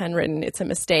it was handwritten, it's a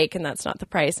mistake, and that's not the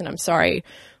price. And I'm sorry,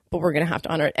 but we're going to have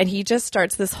to honor it. And he just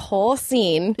starts this whole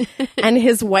scene, and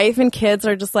his wife and kids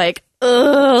are just like,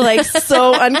 ugh, like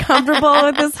so uncomfortable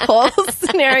with this whole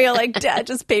scenario. Like, Dad,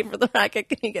 just pay for the racket.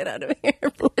 Can you get out of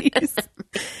here, please?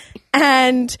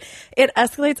 And it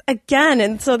escalates again.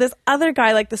 And so this other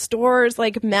guy, like the store's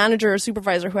like manager or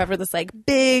supervisor, whoever, this like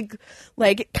big,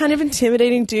 like kind of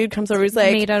intimidating dude comes over. He's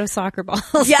like, Made out of soccer balls.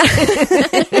 yeah.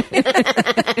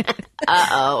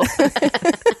 Uh-oh.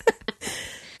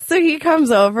 So he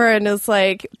comes over and is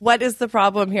like, what is the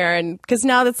problem here? And because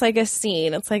now that's like a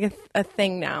scene. It's like a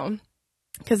thing now.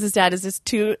 Because his dad is just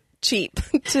too cheap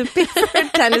to pay for a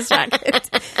tennis racket.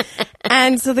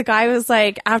 And so the guy was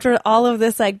like, after all of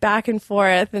this like back and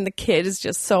forth, and the kid is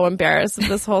just so embarrassed of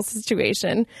this whole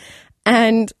situation.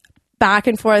 And back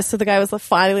and forth. So the guy was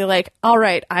finally like, all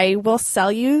right, I will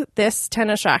sell you this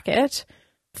tennis racket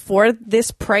for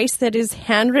this price that is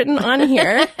handwritten on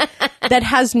here that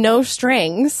has no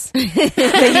strings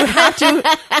that you have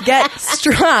to get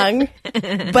strung,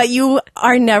 but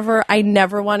I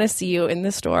never want to see you in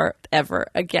the store ever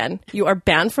again. You are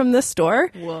banned from the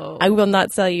store. Whoa. I will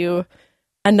not sell you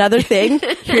another thing.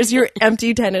 Here's your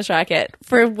empty tennis racket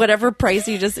for whatever price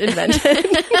you just invented.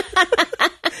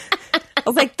 I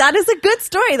was like, that is a good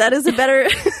story. That is a better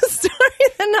story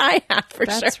than I have for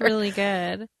sure. That's really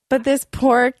good. But this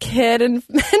poor kid and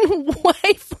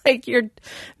wife, like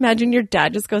imagine your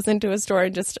dad just goes into a store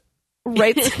and just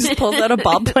pulls out a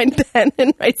ballpoint pen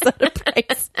and writes out a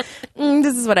price.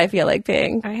 This is what I feel like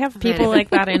paying. I have people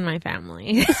like that in my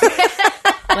family.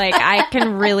 Like, I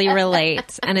can really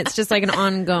relate, and it's just like an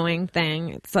ongoing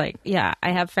thing. It's like, yeah,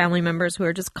 I have family members who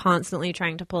are just constantly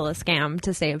trying to pull a scam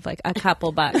to save like a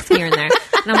couple bucks here and there.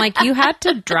 And I'm like, you had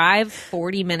to drive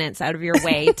 40 minutes out of your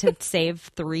way to save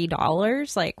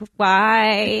 $3? Like,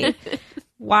 why?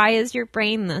 Why is your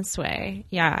brain this way?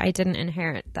 Yeah, I didn't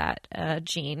inherit that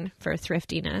gene for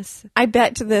thriftiness. I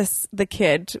bet the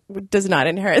kid does not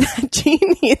inherit that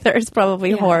gene either. It's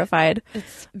probably horrified.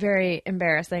 It's very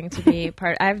embarrassing to be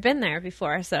part. I've been there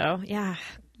before, so yeah,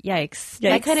 yikes.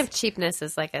 That kind of cheapness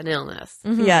is like an illness.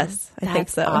 Mm-hmm. Yes, I think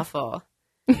so. Awful.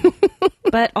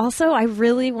 But also, I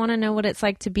really want to know what it's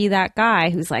like to be that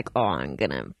guy who's like, "Oh, I'm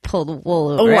gonna pull the wool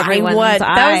over everyone's I won. eyes."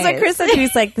 That was what Chris said.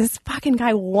 He's like, "This fucking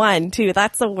guy won too."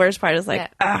 That's the worst part. Is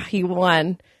like, he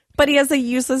won, but he has a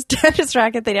useless tennis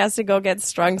racket that he has to go get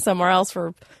strung somewhere else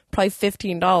for probably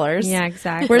 $15. Yeah,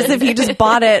 exactly. Whereas if he just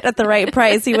bought it at the right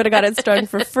price, he would have got it strung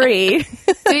for free.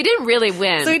 So he didn't really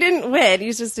win. So he didn't win.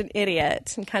 He's just an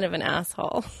idiot and kind of an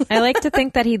asshole. I like to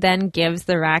think that he then gives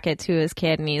the racket to his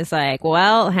kid and he's like,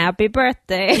 well, happy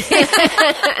birthday.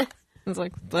 It's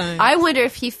like, thanks. I wonder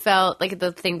if he felt like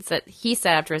the things that he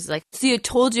said afterwards, like, see, I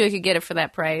told you I could get it for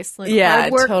that price. Like, Yeah,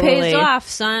 hard work totally. pays off,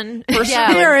 son.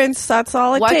 Perseverance, that's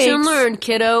all it watch takes. and learn,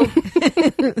 kiddo.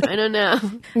 I don't know.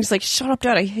 I'm just like, shut up,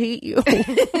 Dad, I hate you.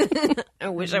 I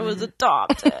wish I was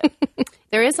adopted.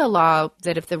 There is a law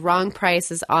that if the wrong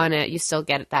price is on it, you still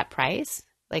get that price.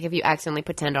 Like if you accidentally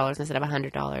put $10 instead of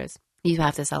 $100, you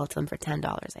have to sell it to them for $10,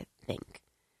 I think.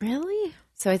 Really?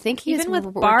 So I think he's Even with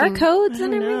working- barcodes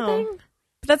and I don't know. everything?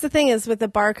 But that's the thing is with the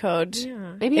barcode.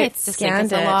 Yeah. Maybe It it's just like it's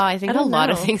scanned a it. law. I think I a don't lot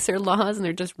of know. things are laws and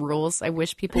they're just rules. I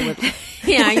wish people would.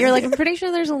 Yeah, you're like, I'm pretty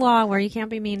sure there's a law where you can't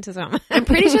be mean to someone. I'm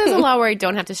pretty sure there's a law where I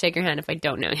don't have to shake your hand if I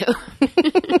don't know you.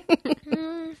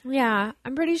 Yeah,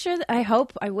 I'm pretty sure.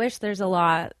 I wish there's a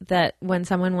law that when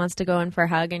someone wants to go in for a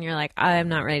hug and you're like, I'm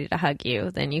not ready to hug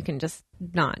you, then you can just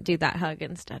not do that hug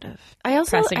instead of. I also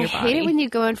Pressing I your hate it body. when you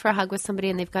go in for a hug with somebody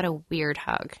and they've got a weird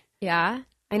hug. Yeah.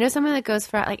 I know someone that goes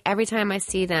for like every time I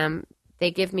see them,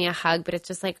 they give me a hug, but it's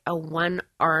just like a one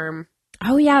arm.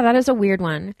 Oh, yeah, that is a weird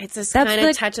one. It just That's kind of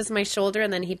the- touches my shoulder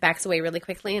and then he backs away really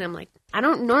quickly. And I'm like, I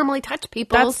don't normally touch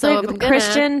people. That's so the I'm gonna-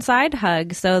 Christian side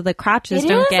hug, so the crotches It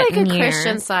don't is get like a near.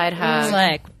 Christian side hug. It's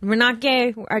like, we're not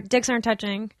gay. Our dicks aren't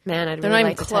touching. Man, I'd They're really not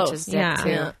like even to touch close. his dick Yeah. too.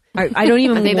 Yeah. I don't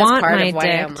even I think want that's part my of why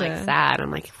dick I'm to. like sad. I'm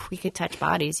like, if we could touch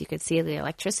bodies, you could see the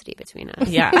electricity between us.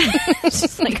 Yeah. It's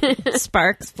just like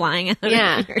sparks flying out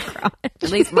Yeah. of your crotch. At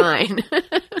least mine.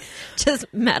 Just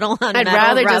metal on I'd metal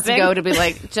rather just rubbing. go to be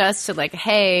like, just to like,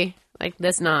 hey, like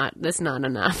this not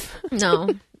enough. No.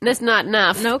 This not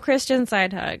enough. No Christian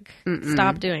side hug.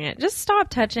 Stop doing it. Just stop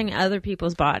touching other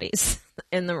people's bodies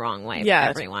in the wrong way. Yeah, for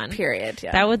everyone. Period.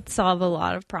 Yeah. That would solve a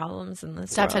lot of problems in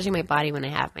this Stop world. touching my body when I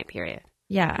have my period.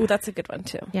 Yeah. Ooh, that's a good one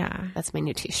too. Yeah. That's my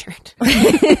new T-shirt.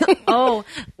 Oh,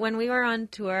 when we were on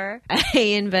tour, I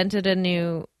invented a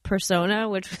new persona,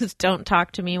 which was don't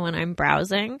talk to me when I'm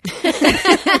browsing.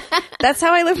 That's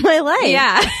how I live my life.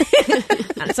 Yeah.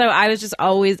 So I was just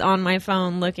always on my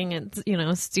phone looking at,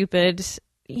 stupid,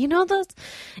 those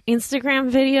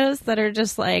Instagram videos that are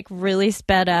just like really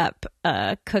sped up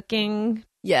cooking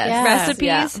Yes. Yes.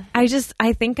 recipes. Yeah.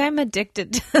 I think I'm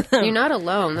addicted to them. You're not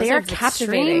alone. Those They are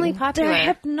extremely captivating. popular. They're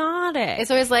hypnotic. It's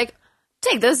always like,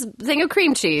 take this thing of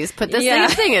cream cheese, put this Yeah.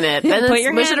 thing in it, then Put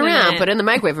your smush it hand in around, it. put it in the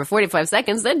microwave for 45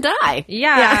 seconds, then die.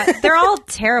 Yeah, they're all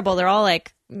terrible. They're all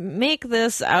like, make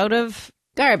this out of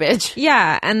Garbage.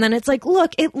 yeah, and then it's like,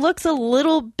 look, it looks a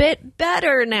little bit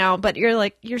better now, but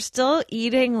you're still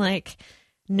eating like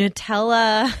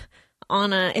Nutella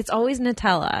it's always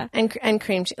Nutella. And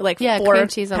cream cheese, like Yeah, 4 cream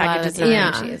cheese a lot of packages the of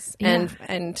time. cream cheese, Yeah.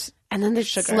 and And then the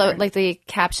Sugar. slow, like the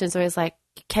captions always like,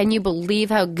 can you believe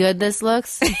how good this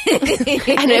looks?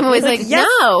 And I'm always like, yes.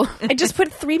 no. I just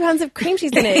put 3 pounds of cream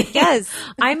cheese in it. Yes,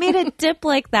 I made a dip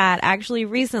like that actually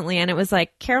recently, and it was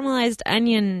like caramelized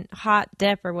onion hot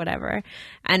dip or whatever.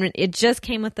 And it just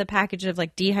came with the package of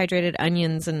like dehydrated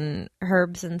onions and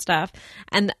herbs and stuff.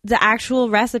 And the actual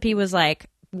recipe was like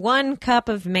 1 cup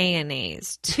of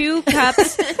mayonnaise, 2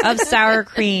 cups of sour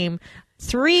cream,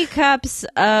 3 cups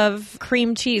of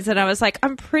cream cheese. And I was like,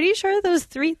 I'm pretty sure those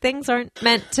 3 things aren't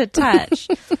meant to touch.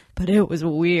 But it was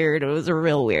weird. It was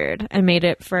real weird. I made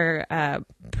it for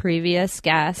previous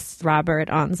guests, Robert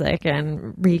Onzik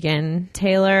and Regan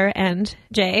Taylor and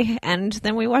Jay. And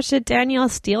then we watched a Danielle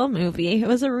Steele movie. It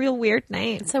was a real weird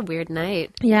night. It's a weird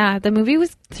night. Yeah, the movie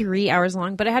was 3 hours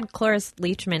long, but it had Cloris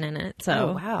Leachman in it. So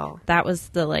Oh, wow. that was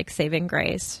the like saving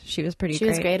grace. She was pretty She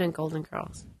was great in Golden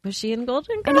Girls. Was she in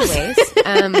Golden Girls? Anyways,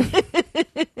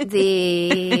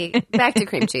 back to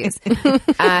cream cheese.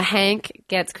 Hank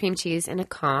gets cream cheese in a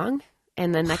Kong,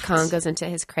 and then that Kong goes into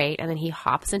his crate, and then he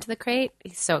hops into the crate.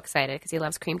 He's so excited because he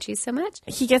loves cream cheese so much.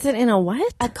 he gets it in a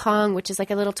what? A Kong, which is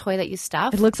like a little toy that you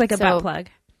stuff. It looks like a So- butt plug.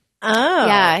 Oh,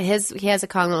 Yeah, he has a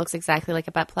Kong that looks exactly like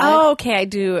a butt plug. Oh, okay, I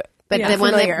do. But Yeah, the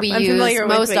one familiar. that we I'm use familiar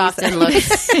with most what you often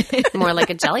said. looks more like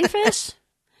a jellyfish.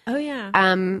 Oh yeah.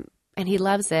 And he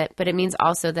loves it, but it means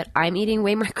also that I'm eating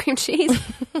way more cream cheese.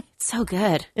 It's so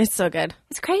good. It's so good.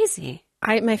 It's crazy.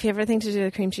 My favorite thing to do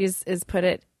with cream cheese is put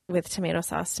it with tomato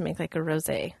sauce to make like a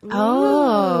rosé.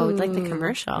 Oh, like the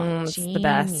commercial. It's the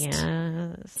best. Yes.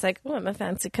 It's like, oh, I'm a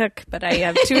fancy cook, but I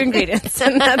have 2 ingredients,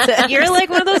 and that's it. You're like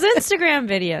one of those Instagram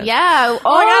videos. Yeah.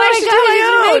 Oh, my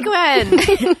God,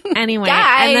 I should make one. Anyway,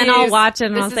 and then I'll Guys, watch it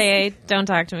and I'll this say, don't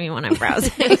talk to me when I'm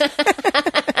browsing.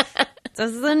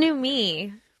 This is the new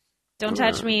me. Don't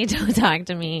touch me. Don't talk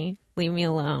to me. Leave me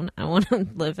alone. I want to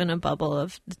live in a bubble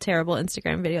of terrible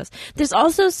Instagram videos. There's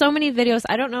also so many videos.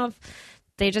 I don't know if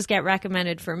they just get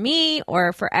recommended for me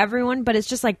or for everyone, but it's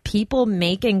just like people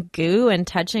making goo and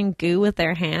touching goo with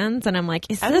their hands. And I'm like,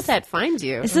 How does that find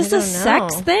you? is this a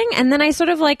sex thing? And then I sort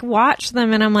of like watch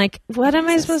them and I'm like, what am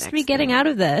I supposed to be getting out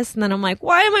of this? And then I'm like,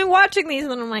 why am I watching these?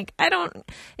 And then I'm like,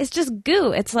 it's just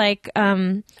goo. It's like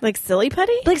silly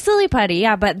putty? like silly putty.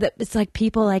 Yeah. But it's like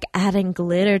people like adding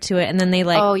glitter to it. And then they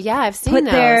like, Oh yeah, I've seen put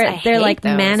those. their I hate like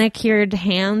those. manicured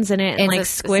hands in it and It's like a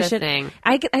squish it. thing.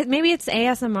 Maybe it's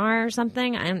ASMR or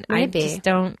something. I Maybe. just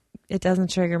don't. It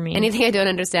doesn't trigger me. Anything I don't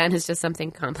understand is just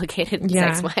something complicated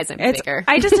sex-wise. I'm bigger.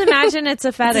 I just imagine it's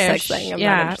a fetish. sex thing. I'm not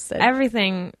yeah, interested.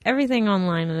 everything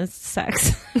online is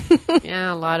sex.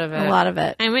 Yeah, a lot of it. A lot of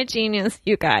it. I'm a genius,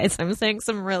 you guys. I'm saying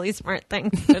some really smart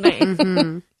things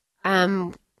today.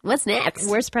 What's next?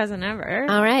 Worst present ever.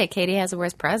 All right, Katie has the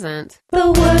worst present.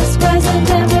 The worst present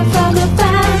ever from a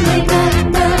family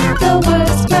member. The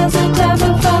worst present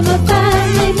ever from a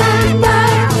family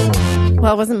member.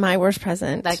 Well, it wasn't my worst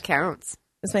present. That counts.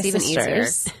 It's my It's even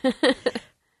sister's.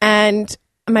 And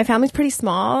my family's pretty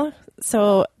small,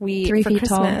 so 3 for feet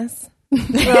tall. Christmas,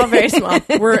 we're all very small.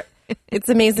 It's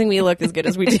amazing we look as good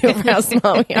as we do for how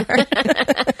small we are.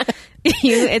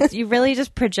 You really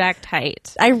just project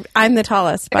height. I'm the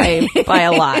tallest by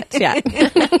a lot. Yeah,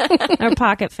 Our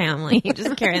pocket family. You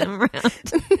just carry them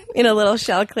around. in a little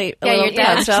shell plate. Yeah, your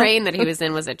dad's shell. train that he was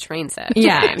in was a train set.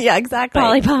 Yeah. Yeah, exactly.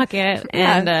 Polly Pocket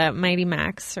Yeah. and Mighty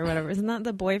Max or whatever. Isn't that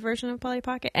the boy version of Polly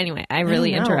Pocket? Anyway, I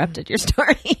really know. interrupted your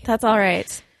story. That's all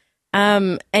right.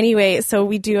 Anyway, so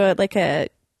we do an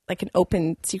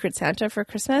open Secret Santa for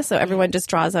Christmas. So everyone just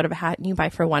draws out of a hat and you buy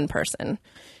for one person.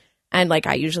 And like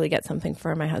I usually get something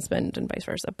for my husband and vice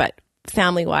versa. But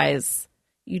family wise,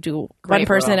 you do one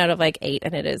person out of like 8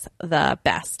 and it is the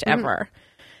best ever.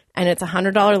 And it's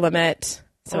 $100 limit.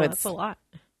 So that's it's a lot.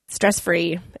 stress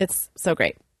free. It's so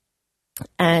great.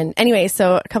 And anyway,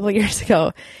 so a couple of years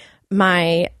ago,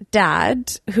 my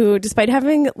dad, who despite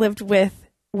having lived with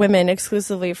women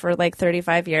exclusively for like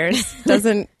 35 years,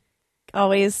 doesn't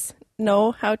always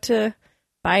know how to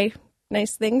buy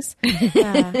nice things.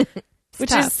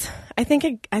 Which is, I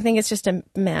think it's just a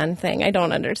man thing. I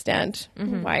don't understand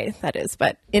why that is.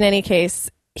 But in any case,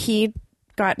 he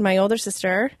got my older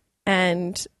sister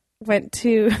and went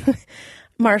to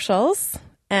Marshall's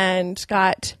and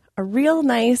got a real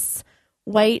nice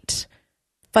white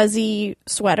fuzzy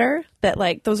sweater that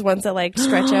like those ones that like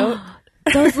stretch out.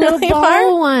 Those little really ball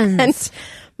far. ones.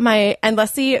 And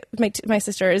Leslie, my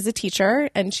sister, is a teacher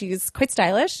and she's quite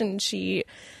stylish and she,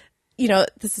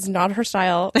 this is not her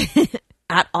style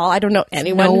at all. I don't know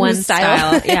anyone no whose one's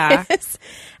style. Yeah. is.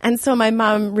 And so my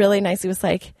mom really nicely was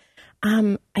like,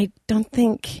 I don't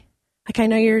think, like, I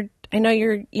know you're,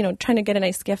 trying to get a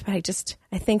nice gift, but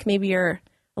I think maybe you're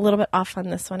a little bit off on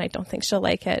this one. I don't think she'll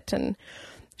like it. And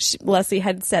Leslie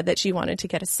had said that she wanted to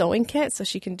get a sewing kit so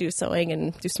she can do sewing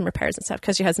and do some repairs and stuff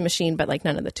because she has a machine, but like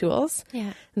none of the tools.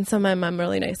 Yeah. And so my mom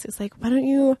really nice was like, why don't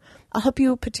you, I'll help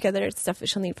you put together stuff that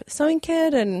she'll need for the sewing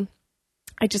kit. And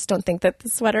I just don't think that the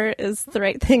sweater is the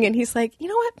right thing. And he's like, you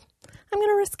know what? I'm going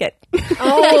to risk it.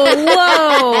 Oh,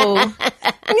 whoa.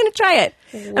 I'm going to try it.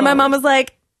 Whoa. And my mom was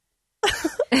like,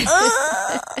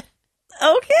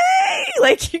 okay.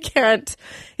 Like, you can't.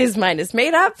 His mind is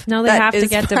made up. No, they have to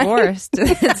get divorced.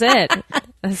 That's it.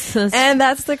 And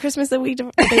that's the Christmas that they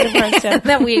divorced him.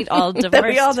 That we all divorced. That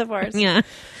we all divorced. Yeah.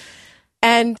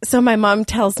 And so my mom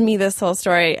tells me this whole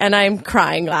story, and I'm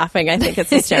crying, laughing. I think it's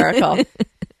hysterical.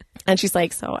 And she's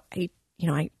like, so I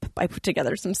put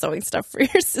together some sewing stuff for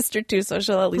your sister too, so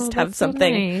she'll at least have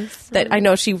something that I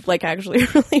know she like actually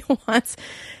really wants.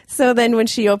 So then when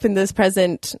she opened this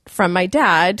present from my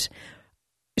dad,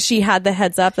 she had the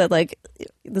heads up that like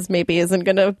this maybe isn't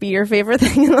going to be your favorite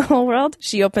thing in the whole world.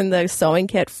 She opened the sewing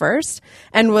kit first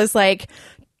and was like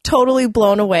totally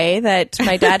blown away that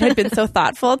my dad had been so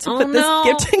thoughtful to put this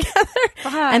gift together.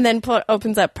 And then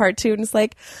opens up part 2 and is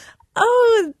like,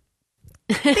 oh,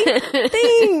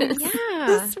 thanks.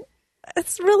 Yeah.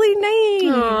 It's really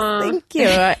nice. Aww. Thank you.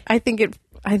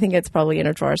 I think it's probably in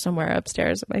a drawer somewhere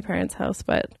upstairs at my parents' house,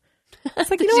 but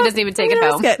it's like, you know She what? doesn't even take I'm it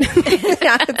gonna home. risk it.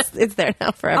 Yeah, it's there now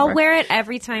forever. I'll wear it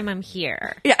every time I'm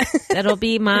here. Yeah. It'll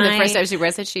be And my. the first time she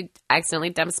wears it, she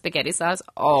accidentally dumped spaghetti sauce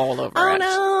all over Oh it.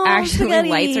 no. Actually spaghetti.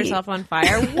 lights herself on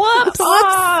fire. Whoops!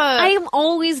 I am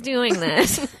always doing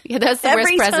this. Yeah, that's the Every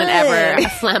worst present time. ever.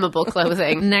 Flammable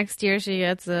clothing. Next year she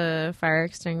gets a fire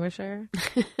extinguisher.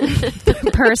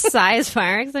 Purse size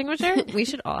fire extinguisher. We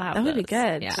should all have That would be those.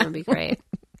 good. Yeah. That would be great.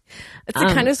 It's the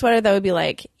kind of sweater that would be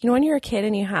like, when you're a kid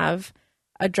and you have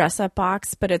a dress up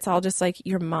box, but it's all just like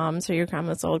your mom's or your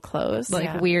grandma's old clothes.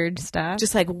 Like weird stuff.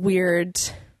 Just like weird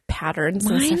patterns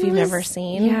and Mine stuff you've was- never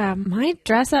seen. Yeah, my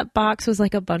dress up box was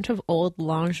like a bunch of old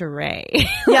lingerie.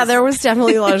 Yeah, there was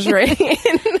definitely lingerie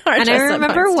in our And I dress-up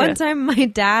remember box, one too. time my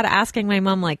dad asking my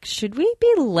mom, like, should we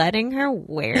be letting her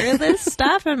wear this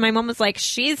stuff? And my mom was like,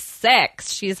 she's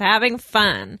 6. She's having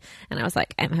fun. And I was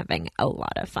like, I'm having a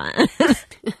lot of fun.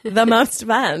 The most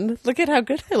fun. Look at how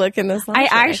good I look in this I lingerie.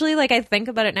 actually, like, I think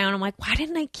about it now and I'm like, why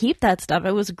didn't I keep that stuff?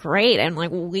 It was great and like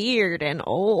weird and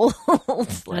old.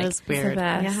 That Like, is It's the weird.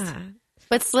 best. yeah.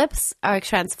 But slips are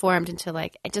transformed into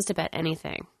like just about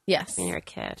anything Yes. when you're a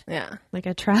kid. Yeah. Like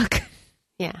a truck.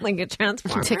 Yeah. Like a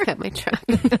transformer. Check out my truck.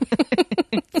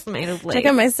 It's made of lace. Check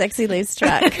out my sexy lace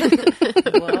truck.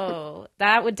 Whoa.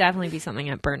 That would definitely be something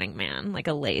at Burning Man, like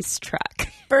a lace truck.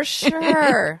 For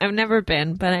sure. I've never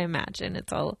been, but I imagine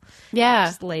it's all Yeah,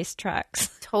 just lace trucks.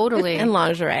 totally. And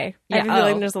lingerie. I Yeah, have a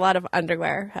feeling oh. there's a lot of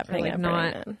underwear happening Like at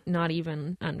Burning Man. not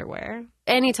even underwear.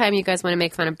 Anytime you guys want to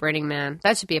make fun of Burning Man,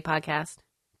 that should be a podcast.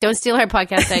 Don't steal our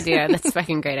podcast idea. That's a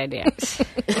fucking great idea.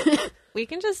 We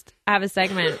can just have a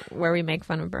segment where we make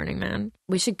fun of Burning Man.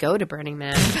 We should go to Burning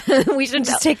Man. We should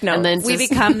Just take notes. And then we just-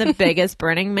 become the biggest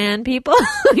Burning Man people.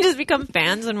 We just become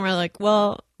fans and we're like,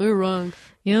 well, We're wrong.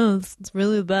 yeah, it's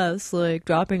really the best. Like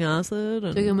dropping acid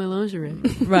and Look at my lingerie.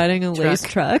 riding a lace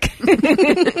truck.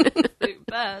 The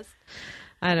best.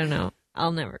 I don't know.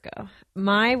 I'll never go.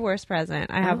 My worst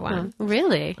present, I have one.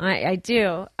 Really? I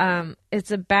do.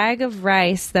 It's a bag of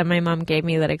rice that my mom gave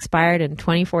me that expired in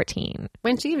 2014,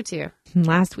 When did she give it to you?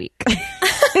 last week.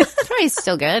 It's probably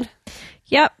still good.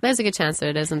 Yep. There's a good chance that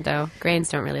it isn't, though. Grains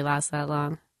don't really last that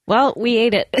long. Well, we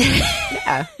ate it.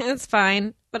 Yeah. It's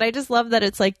fine. But I just love that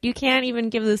it's like, you can't even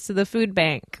give this to the food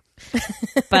bank.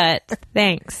 But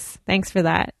thanks. Thanks for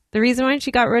that. The reason why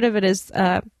she got rid of it is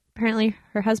apparently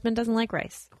her husband doesn't like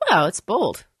rice. Wow, it's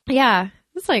bold. Yeah.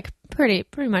 It's like pretty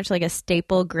much like a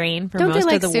staple grain for Don't they most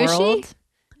like of the sushi? world.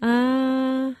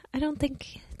 I don't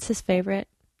think it's his favorite.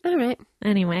 All right.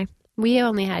 Anyway. We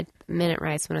only had minute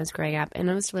rice when I was growing up, and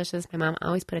it was delicious. My mom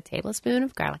always put a tablespoon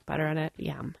of garlic butter on it.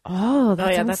 Yum. Oh, that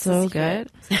yeah, sounds that's so the good.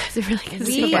 It's really good.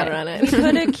 We- Put butter on it. We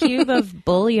put a cube of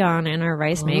bouillon in our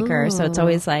rice maker, so it's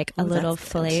always like a little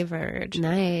that's good. flavored.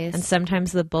 Nice. And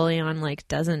sometimes the bouillon like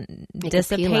doesn't Make a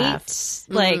peel off.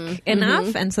 dissipate like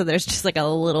enough, and so there's just like a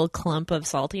little clump of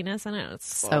saltiness in it.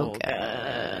 It's so good.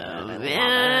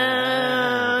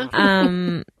 Yeah.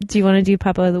 Do you want to do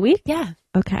Papa of the Week? Yeah.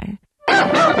 Okay.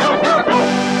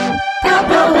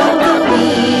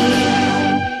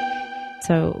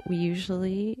 So we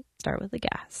usually start with a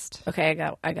guest. Okay,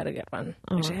 I got a good one.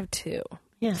 Oh. Actually, I have two.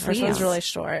 Yeah. First one's really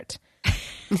short.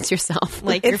 It's yourself.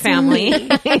 Like your It's family.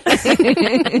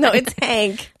 no, it's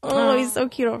Hank. Oh, he's so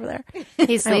cute over there.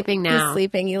 He's sleeping now. He's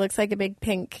sleeping. He looks like a big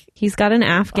pink. He's got an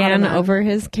Afghan Ottoman. over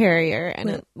his carrier, and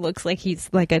it looks like he's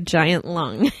like a giant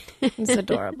lung. He's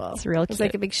adorable. It's real He's cute.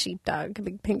 like a big sheepdog, a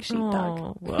big pink sheepdog.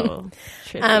 Oh, whoa.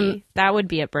 Trippy. That would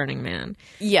be at Burning Man.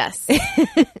 Yes,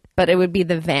 but it would be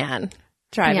the van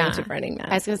driving Yeah. to Burning Man.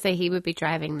 I was going to say he would be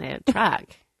driving the truck.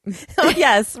 Oh,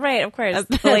 yes, right, of course.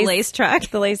 The lace truck.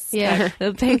 The lace. Yeah.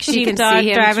 The pink You can sheepdog see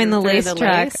him driving the through lace the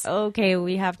truck. lace. Okay,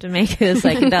 we have to make a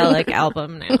psychedelic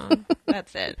album now.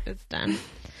 That's it. It's done.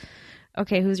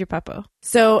 Okay, who's your puppo?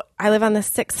 So I live on the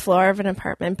 6th floor of an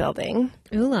apartment building.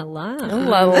 Ooh la la.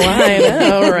 La la, I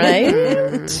know,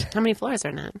 right? How many floors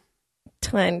are not?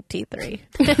 23.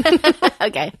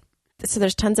 Okay. So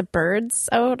there's tons of birds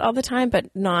out all the time,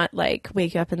 but not like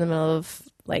wake you up in the middle of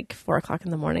like 4 o'clock in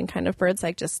the morning kind of birds,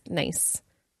 like just nice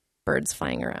birds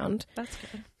flying around. That's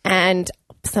good. And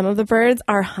some of the birds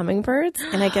are hummingbirds,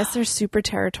 and I guess they're super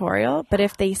territorial, but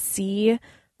if they see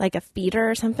like a feeder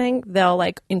or something, they'll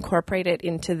like incorporate it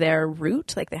into their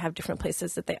route. Like they have different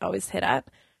places that they always hit up.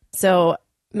 So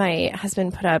my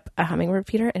husband put up a hummingbird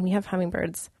feeder, and we have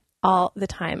hummingbirds all the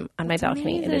time on my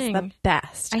balcony. It is the amazing.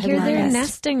 best. I hear love they're it.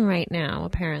 nesting right now,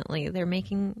 apparently. They're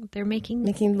making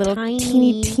Making little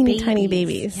tiny teeny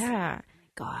babies. Yeah.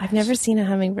 God. I've never seen a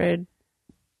hummingbird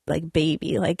like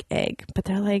baby, like egg, but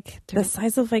they're like the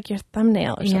size of like your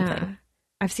thumbnail or Yeah. something.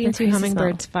 I've seen They're 2 crazy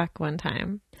hummingbirds fuck one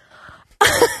time.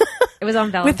 It was on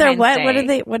Valentine's With their what? Day. What are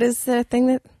they? What is the thing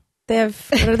that they have?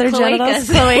 What are their Cloacas. genitals?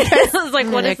 Cloacas. I was like,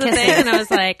 what They're is the kissing. thing? And I was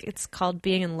like, it's called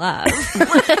being in love.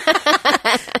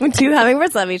 When 2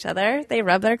 hummingbirds love each other, they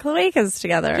rub their cloacas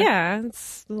together. Yeah,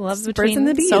 it's love Birds between and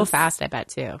the bees. So fast, I bet,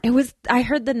 too. It was. I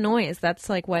heard the noise. That's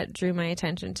like what drew my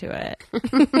attention to it.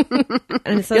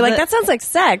 And so You're like, that sounds like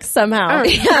sex somehow. I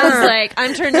was like,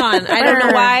 I'm turned on. I don't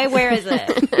know why. Where is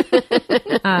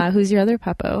it? Who's your other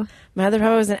puppo? My other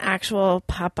puppo was an actual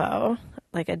puppo,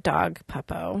 like a dog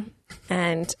puppo.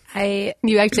 And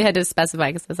You actually had to specify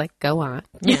because I was like, go on.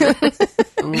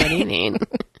 What do you mean?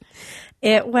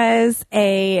 It was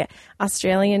a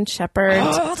Australian Shepherd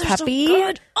puppy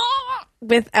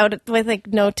with like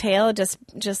no tail,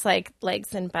 just like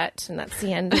legs and butt, and that's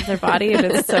the end of their body. And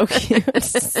it's so cute,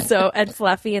 and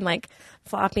fluffy and like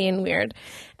floppy and weird.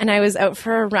 And I was out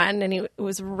for a run, and it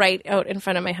was right out in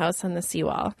front of my house on the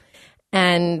seawall,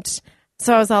 and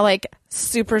so I was all like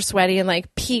super sweaty and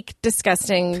like peak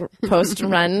disgusting post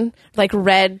run, like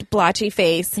red blotchy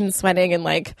face and sweating and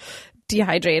like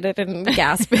dehydrated and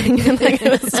gasping and like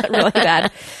it was really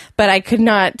bad. But I could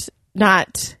not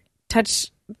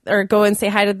touch or go and say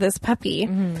hi to this puppy.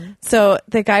 So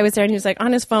the guy was there and he was like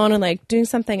on his phone and like doing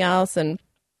something else, and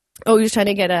he was trying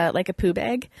to get a poo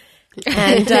bag.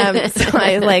 And so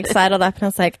I like sidled up and I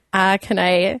was like, can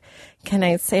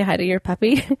I say hi to your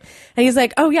puppy? And he's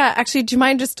like, oh yeah, actually, do you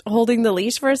mind just holding the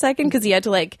leash for a second? Because he had to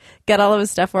like get all of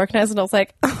his stuff organized. And I was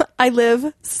like, I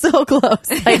live so close.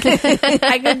 Like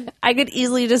I could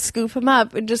easily just scoop him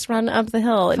up and just run up the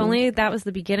hill. If only that was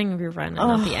the beginning of your run and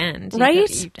not the end. Right?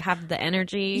 You'd have the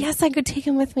energy. Yes, I could take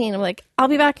him with me. And I'm like, I'll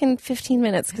be back in 15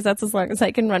 minutes because that's as long as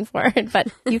I can run for it. But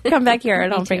you come back here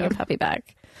and I'll bring your puppy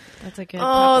back. That's a good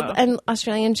Oh, and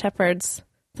Australian Shepherds.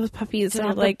 Those puppies Did it are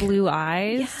have like the blue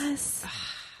eyes. Yes.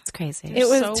 It's crazy. It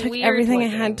was so took weird everything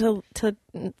looking. I had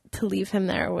to leave him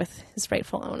there with his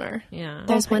rightful owner. Yeah.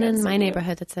 There's my one God, in so my cute.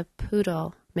 neighborhood that's a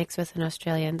poodle mixed with an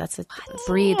Australian. That's a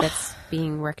breed that's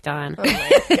being worked on. Oh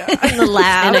my God. In the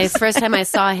lab. And first time I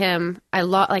saw him, I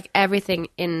like everything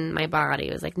in my body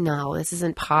was like, no, this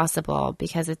isn't possible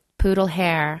because it's poodle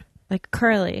hair, like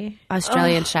curly.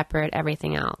 Australian Shepherd,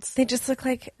 everything else. They just look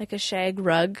like a shag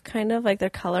rug, kind of. Like their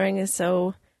coloring is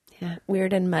so Yeah.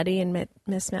 weird and muddy and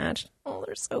mismatched. Oh,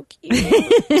 they're so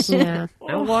cute. Yeah.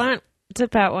 I want to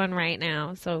pet one right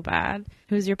now so bad.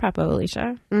 Who's your puppo,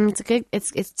 Alicia? It's a good.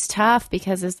 It's tough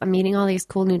because I'm meeting all these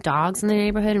cool new dogs in the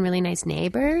neighborhood and really nice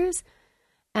neighbors.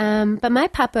 But my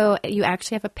puppo, you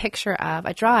actually have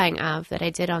a drawing of that I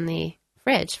did on the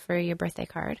fridge for your birthday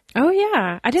card. Oh,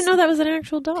 yeah. I didn't know that was an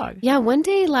actual dog. Yeah, one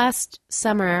day last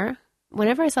summer,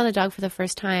 whenever I saw the dog for the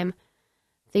first time,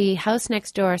 the house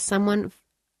next door, someone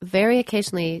very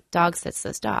occasionally dog sits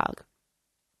this dog.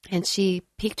 And she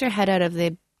peeked her head out of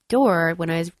the door when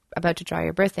I was about to draw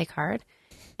your birthday card.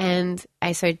 And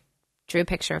I drew a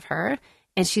picture of her.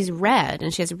 And she's red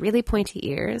and she has really pointy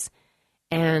ears.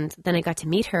 And then I got to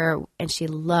meet her and she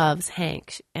loves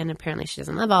Hank. And apparently she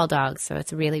doesn't love all dogs, so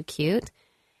it's really cute.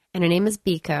 And her name is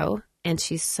Biko. And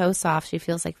she's so soft. She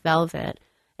feels like velvet.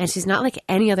 And she's not like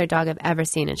any other dog I've ever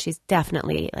seen. And she's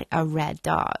definitely like a red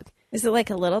dog. Is it like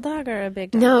a little dog or a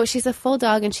big dog? No, she's a full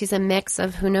dog and she's a mix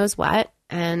of who knows what.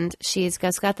 And she's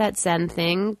just got that Zen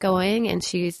thing going. And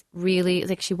she's really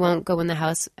like, she won't go in the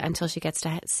house until she gets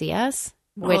to see us,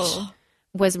 which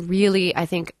was really, I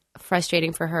think,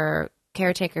 frustrating for her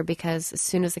caretaker because as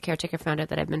soon as the caretaker found out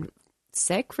that I've been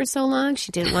sick for so long,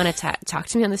 she didn't want to talk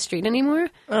to me on the street anymore.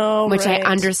 Oh, which right.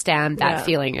 I understand that Yeah.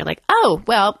 feeling. You're like, oh,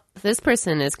 well, this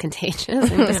person is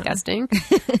contagious and disgusting.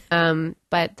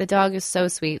 But the dog is so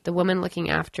sweet. The woman looking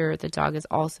after the dog is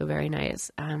also very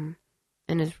nice, and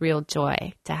is real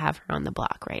joy to have her on the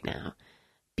block right now.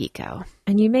 Biko.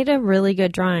 And you made a really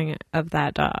good drawing of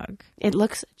that dog. It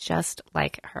looks just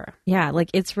like her. Yeah, like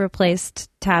it's replaced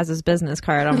Taz's business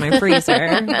card on my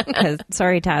freezer. Because,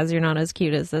 sorry, Taz, you're not as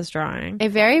cute as this drawing. I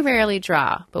very rarely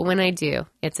draw, but when I do,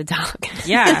 it's a dog.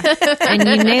 Yeah, and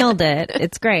you nailed it.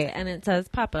 It's great. And it says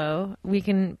Puppo. We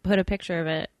can put a picture of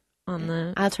it on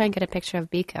the... I'll try and get a picture of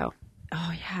Biko.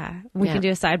 Oh, yeah. We Yeah. can do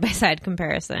a side-by-side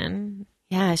comparison.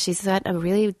 Yeah, she's got a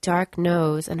really dark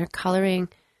nose, and her coloring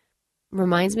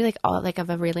reminds me like of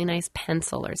a really nice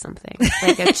pencil or something,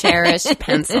 like a cherished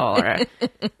pencil or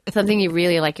something you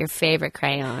really like, your favorite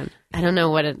crayon. I don't know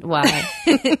why.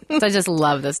 So I just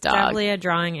love this dog. Probably a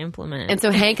drawing implement. And so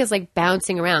Hank is like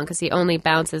bouncing around because he only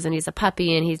bounces, and he's a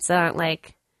puppy, and he's not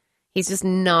like, he's just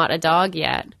not a dog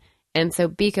yet. And so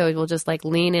Biko will just like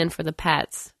lean in for the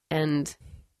pets, and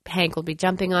Hank will be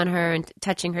jumping on her and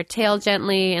touching her tail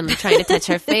gently and trying to touch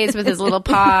her face with his little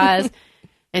paws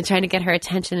and trying to get her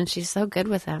attention. And she's so good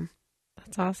with him.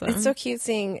 That's awesome. It's so cute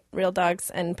seeing real dogs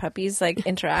and puppies like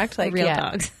interact. Like Real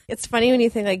yeah. dogs. It's funny when you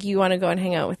think like you want to go and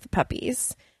hang out with the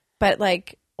puppies, but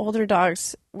like older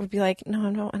dogs would be like, no,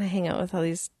 I don't want to hang out with all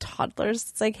these toddlers.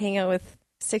 It's like hang out with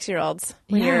 6-year-olds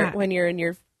when you're in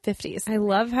your 50s. I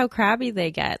love how crabby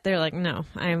they get. They're like, no,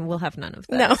 I will have none of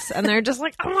this. No. And they're just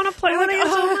like, I want to play with you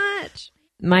so much.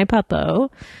 My puppo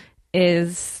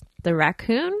is the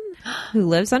raccoon who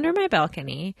lives under my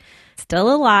balcony,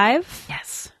 still alive.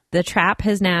 Yes. The trap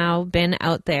has now been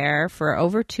out there for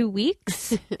over 2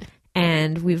 weeks.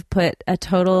 And we've put a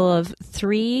total of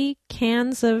 3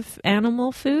 cans of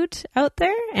animal food out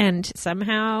there. And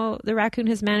somehow the raccoon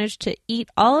has managed to eat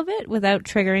all of it without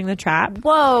triggering the trap.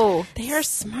 Whoa. They are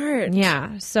smart.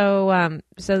 Yeah. So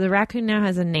the raccoon now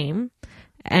has a name,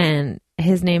 and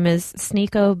his name is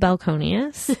Sneeko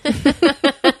Balconius.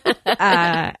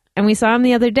 And we saw him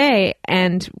the other day,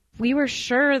 and we were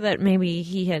sure that maybe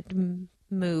he had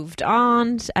moved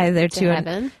on either to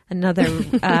heaven.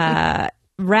 another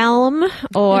realm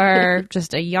or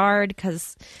just a yard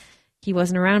because he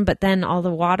wasn't around. But then all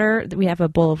the water, we have a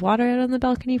bowl of water out on the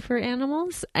balcony for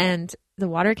animals, and the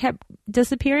water kept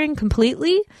disappearing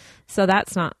completely. So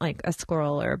that's not like a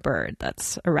squirrel or a bird.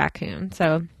 That's a raccoon.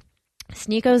 So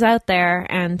Sneeko's out there,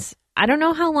 and I don't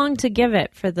know how long to give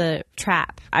it for the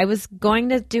trap. I was going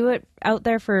to do it out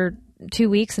there for 2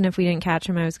 weeks, and if we didn't catch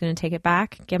him, I was going to take it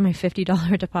back, get my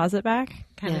 $50 deposit back.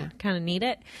 Kind of need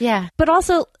it. Yeah. But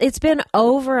also, it's been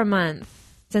over a month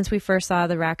since we first saw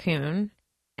the raccoon,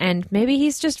 and maybe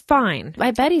he's just fine.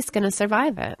 I bet he's going to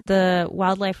survive it. The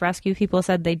wildlife rescue people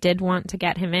said they did want to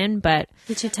get him in, but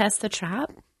Did you test the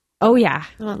trap? oh yeah.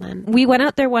 Well, then. We went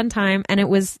out there one time, and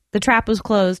the trap was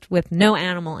closed with no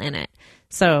animal in it.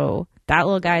 So that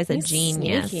little guy's a He's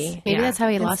genius. sneaky. Maybe Yeah. that's how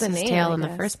he Hence lost the his name, tail I in the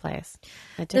guess. first place.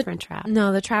 A different trap.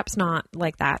 No, the trap's not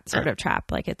like that sort of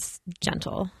trap. Like, it's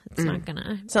gentle. It's not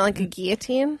gonna. It's not like a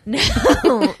guillotine. No,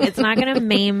 it's not gonna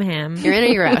maim him. You're in or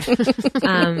you're out.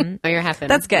 Or you're half in.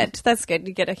 That's good. That's good.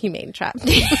 You get a humane trap.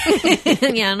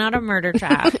 Yeah, not a murder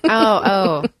trap.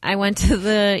 Oh. I went to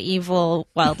the evil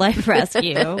wildlife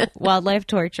rescue, wildlife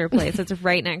torture place. It's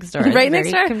right next door. It's Right very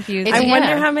next door? Confusing. I Yeah.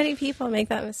 wonder how many people make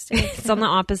that mistake. It's on the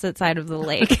opposite side of the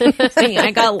lake.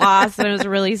 I got lost and it was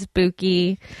really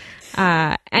spooky.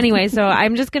 Anyway, so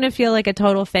I'm just going to feel like a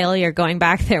total failure going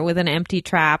back there with an empty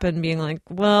trap and being like,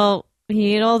 well,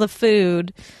 he ate all the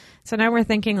food. So now we're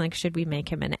thinking, like, should we make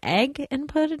him an egg and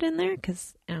put it in there?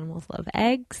 Because animals love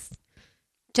eggs.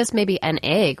 Just maybe an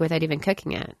egg without even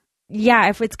cooking it. Yeah,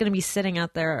 if it's going to be sitting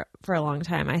out there for a long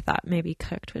time, I thought maybe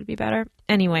cooked would be better.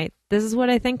 Anyway, this is what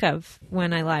I think of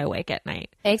when I lie awake at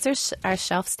night. Eggs are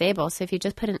shelf stable, so if you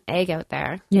just put an egg out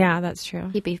there, Yeah, that's true.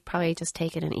 he'd be probably just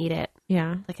take it and eat it.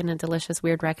 Yeah. Like in a delicious,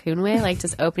 weird raccoon way, like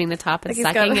just opening the top and Like he's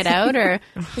got sucking a- it out, or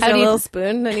He's how got a do you? little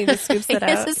spoon, and he just scoops it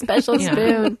It's out. a special Yeah.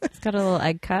 spoon. It's got a little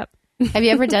egg cup. Have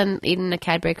you ever eaten a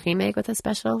Cadbury cream egg with a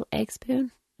special egg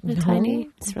spoon? No. Tiny.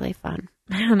 It's really fun.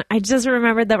 Man, I just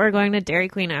remembered that we're going to Dairy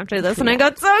Queen after this, and I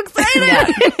got so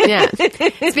excited. Yeah.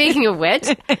 Speaking of which,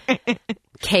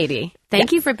 Katie,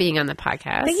 thank you for being on the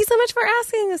podcast. Thank you so much for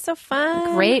asking. It's so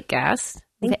fun. Great guest.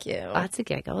 Thank you. Lots of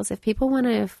giggles. If people want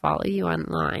to follow you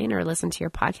online or listen to your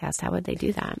podcast, how would they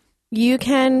do that? You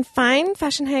can find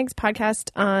Fashion Hags podcast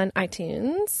on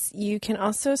iTunes. You can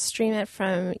also stream it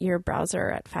from your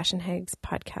browser at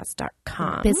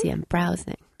fashionhagspodcast.com. Busy, I'm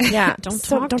browsing. Yeah, Don't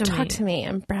so talk don't to talk me. to me.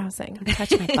 I'm browsing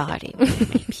Touch my body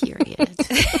with my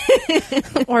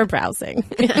period. or browsing.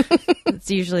 It's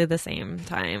usually the same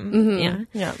time. Yeah.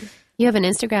 Yeah, You have an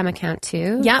Instagram account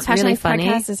too. yeah. It's Fashion really Hags funny.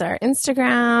 podcast is our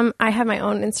Instagram. I have my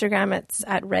own Instagram. It's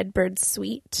at Redbird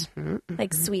Sweet,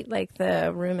 like sweet, like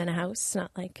the room in a house, not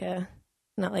like a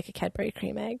Cadbury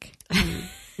cream egg.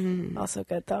 Also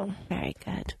good though. Very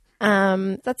good.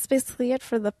 That's basically it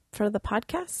for the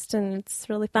podcast, and it's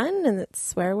really fun, and it's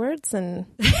swear words, and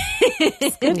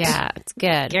Yeah, it's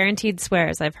good. Guaranteed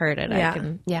swears. I've heard it.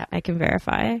 Yeah. Yeah, I can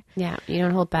verify. yeah. You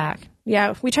don't hold back.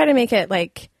 yeah, we try to make it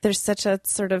like there's such a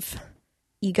sort of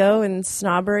ego and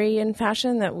snobbery in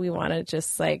fashion that we want to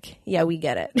just like, yeah, we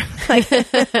get it. Like,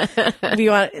 we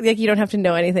want like you don't have to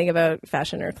know anything about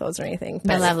fashion or clothes or anything.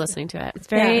 I love listening to it. It's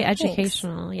very Yeah, thanks.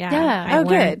 educational. Yeah. Yeah. I Oh,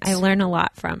 learn, good. I learn a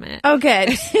lot from it. Oh, good.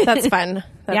 That's fun.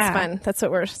 That's Yeah. fun. That's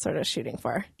what we're sort of shooting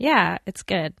for. Yeah, it's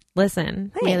good.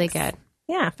 Listen, Really Thanks. good.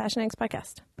 Yeah, Fashion Eggs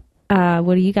podcast.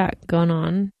 what do you got going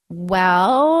on?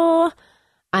 Well,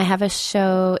 I have a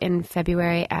show in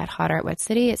February at Hot Art Wet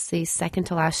City. It's the second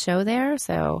to last show there,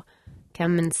 so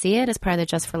come and see it as part of the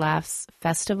Just for Laughs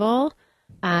festival,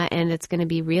 and it's going to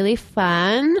be really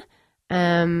fun.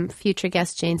 Future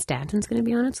guest Jane Stanton's going to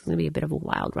be on it. It's going to be a bit of a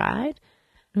wild ride.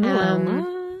 Yeah,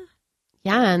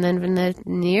 and then in the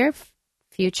near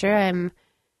future, I'm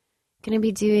going to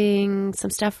be doing some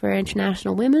stuff for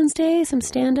International Women's Day, some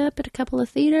stand-up at a couple of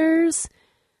theaters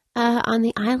on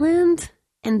the island,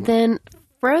 and then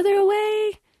further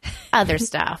away, other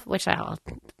stuff, which I'll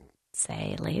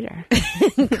say later.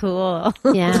 Cool.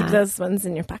 Keep Yeah. those ones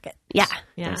in your pocket. Yeah.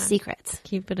 Yeah. They're secrets.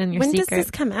 Keep it in your When does secret.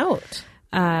 this come out?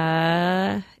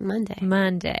 Monday.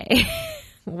 Monday.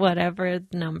 whatever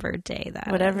number day that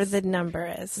Whatever is. the number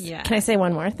is. Yeah. Can I say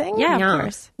one more thing? Yeah, Yeah. of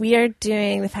course. We are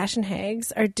doing, the Fashion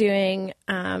Hags are doing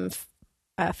a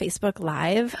Facebook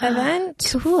Live event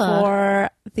Cool. for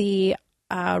the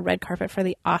red carpet for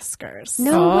the Oscars.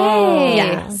 No Oh. way.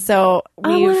 Yeah. So I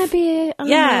we've... want to be on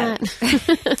Yeah.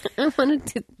 that. I want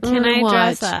to. Can I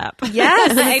dress up?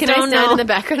 Yes. Can I stand in the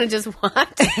background and just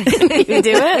watch? You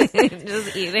do it?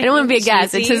 Just eating. I don't want to be a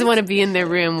guest. I cheesies. just want to be in their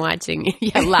room watching,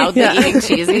 loudly eating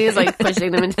cheesies, like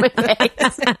pushing them into my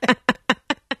face.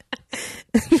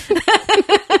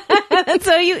 That's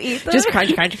how you eat them. Just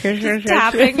crunch, crunch, crunch, crunch, crunch.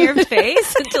 tapping your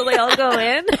face until they all go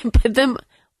in. Put them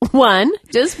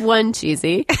just one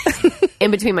cheesy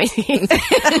in between my teeth.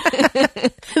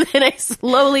 And then I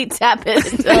slowly tap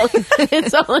it until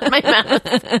it's all in my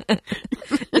mouth.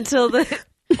 Until the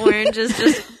orange is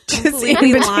just in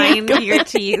completely between. lined your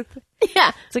teeth.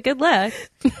 Yeah. It's a good look.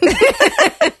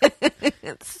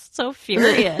 It's so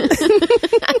furious.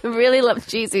 I really love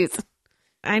cheesies.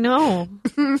 I know.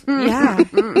 Yeah.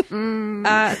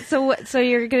 So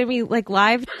you're going to be like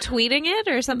live tweeting it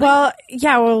or something? Well,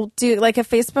 yeah, we'll do like a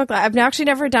Facebook Live. I've actually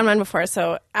never done one before.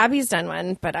 So Abby's done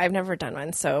one, but I've never done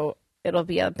one. So it'll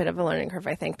be a bit of a learning curve,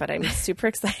 I think, but I'm super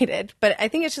excited. But I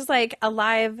think it's just like a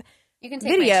live You can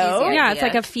take my Video. cheesy yeah, it's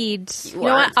like a feed. You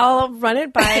know what? I'll run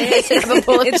it by. have a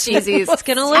bowl of cheesies. It's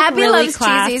going to look Abby really loves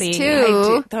classy. cheesies I too.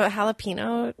 do. The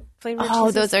jalapeno flavored Oh,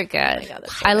 cheeses. those are good. God,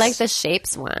 those are I good. like the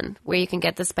shapes one where you can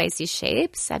get the spicy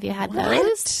shapes. Have you had What?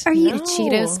 those? Are you- the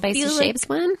Cheetos spicy Feel like- shapes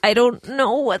one? I don't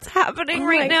know what's happening Oh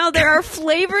my right now. There are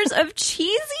flavors of cheesies?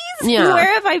 Yeah.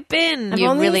 Where have I been? I've You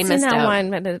only really seen missed that out. one,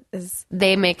 but it is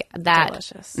They make that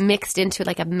delicious. mixed into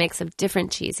like a mix of different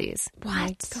cheesies.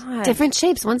 What? God. Different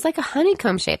shapes. One's like a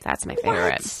honeycomb shape. That's my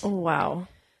favorite. Oh, wow.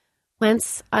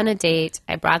 Once on a date,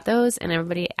 I brought those, and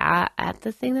everybody at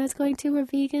the thing that I was going to were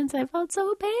vegans. I felt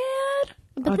so bad.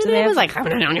 But do then they I was like,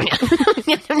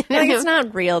 Like, it's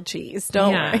not real cheese.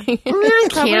 Don't Yeah. worry. that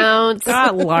counts.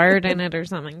 Got lard in it or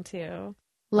something too.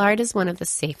 Lard is one of the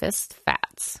safest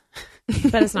fats.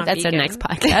 But it's not That's vegan. our next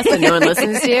podcast that no one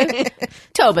listens to.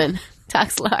 Tobin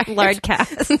talks lard.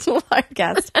 Lardcast.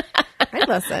 Lardcast. I'd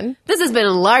listen. This has been a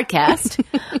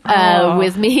Lardcast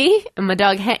with me and my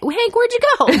dog Hank. Hank, where'd you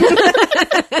go?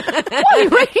 Oh, you're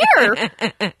right here.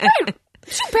 Hey,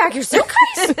 should pack your suitcase.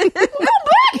 Go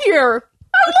back here.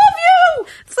 I love you.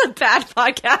 It's a bad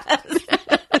podcast.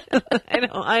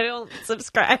 I don't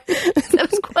subscribe.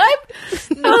 Subscribe.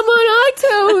 I'm on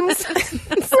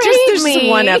iTunes. There's me.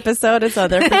 one episode. It's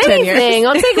other for 10 years. Anything.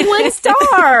 I'll take 1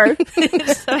 star.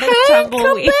 Hank, come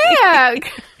Tumbleweed.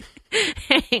 back.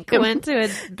 Hank went to a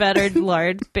better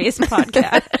lard-based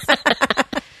podcast.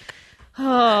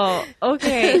 Oh,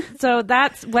 okay. So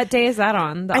that's what day is that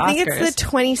on? The I think Oscars? it's the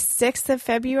 26th of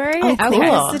February. Oh, I think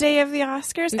cool. it's the day of the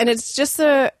Oscars. And it's just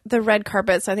the red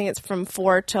carpet. So I think it's from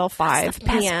 4 till 5 That's the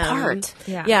best p.m. part.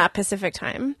 Yeah, Pacific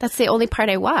time. That's the only part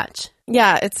I watch.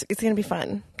 Yeah, it's going to be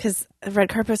fun because red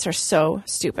carpets are so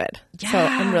stupid. So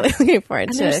I'm really looking forward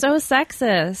and to they're it. so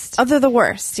sexist. Oh, they're the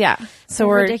worst. Yeah. So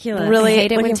we're ridiculous. really I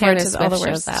hate it when looking forward Taylor to all the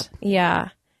Swift worst. shows up. Yeah.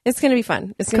 It's going to be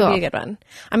fun. It's going to Cool. be a good one.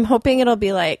 I'm hoping it'll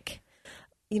be like,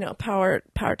 power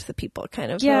to the people kind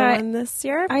of Yeah, one this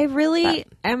year. I really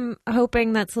am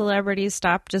hoping that celebrities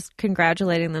stop just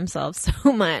congratulating themselves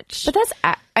so much. But that's,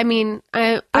 I mean,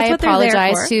 I what they're there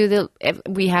apologize for. to if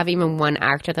we have even one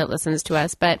actor that listens to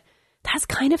us, but that's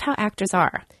kind of how actors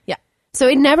are. Yeah. So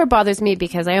it never bothers me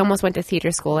because I almost went to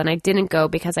theater school and I didn't go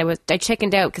because I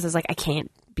chickened out because I was like, I can't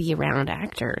be around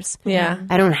actors. Yeah.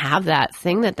 I don't have that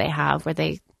thing that they have where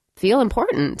they feel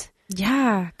important.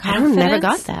 yeah, I don't- never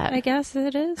got confidence, that. I guess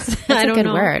it is. That's I a don't good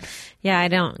know. word. Yeah, I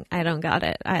don't got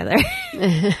it either.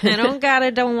 I don't got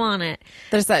it. Don't want it.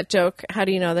 There's that joke. How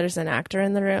do you know there's an actor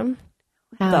in the room?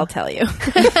 They'll tell you.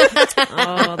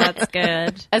 Oh, that's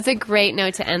good. That's a great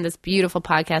note to end this beautiful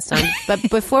podcast on. But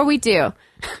before we do,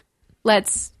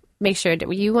 let's make sure.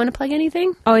 Do you want to plug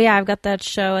anything? Oh yeah, I've got that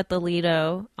show at the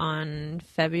Lido on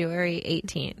February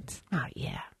 18th Oh,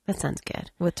 yeah. That sounds good.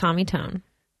 with Tommy Tone.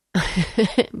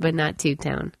 But not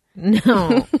Two-Town.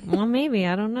 No, well maybe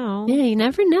I don't know. Yeah, you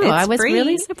never know. It's I was free.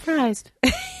 really surprised.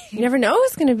 You never know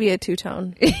who's going to be a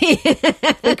two-tone.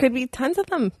 There could be tons of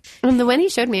them. When he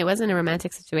showed me, it wasn't a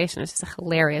romantic situation. It was just a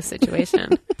hilarious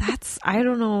situation. I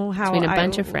don't know how Between a I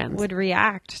bunch of friends. would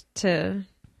react to.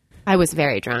 I was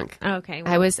very drunk. Okay,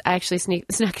 I was actually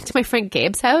snuck into my friend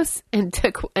Gabe's house and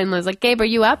was like, Gabe, are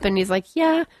you up? And he's like,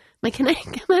 yeah. I'm like, can I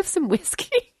have some whiskey?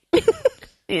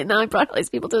 And now I brought all these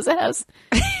people to his house.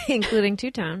 including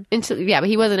Two Tone, Yeah, but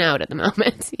he wasn't out at the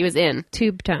moment. He was in.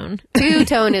 Tube Tone.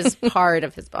 Two-tone is part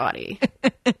of his body.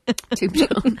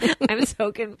 Two-tone. I'm so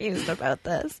so confused about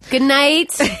this. Good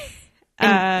night.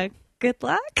 Good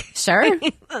luck. Sure.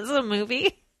 That's a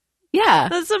movie. Yeah.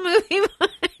 That's a movie.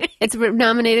 It's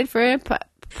nominated for a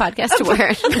podcast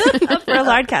award. For a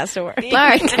Lardcast award.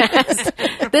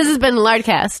 Lardcast. This has been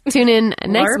Lardcast. Tune in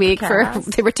next week for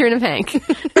Larpcast. the return of Hank.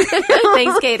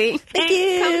 Thanks, Katie. Thank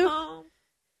you. Come home.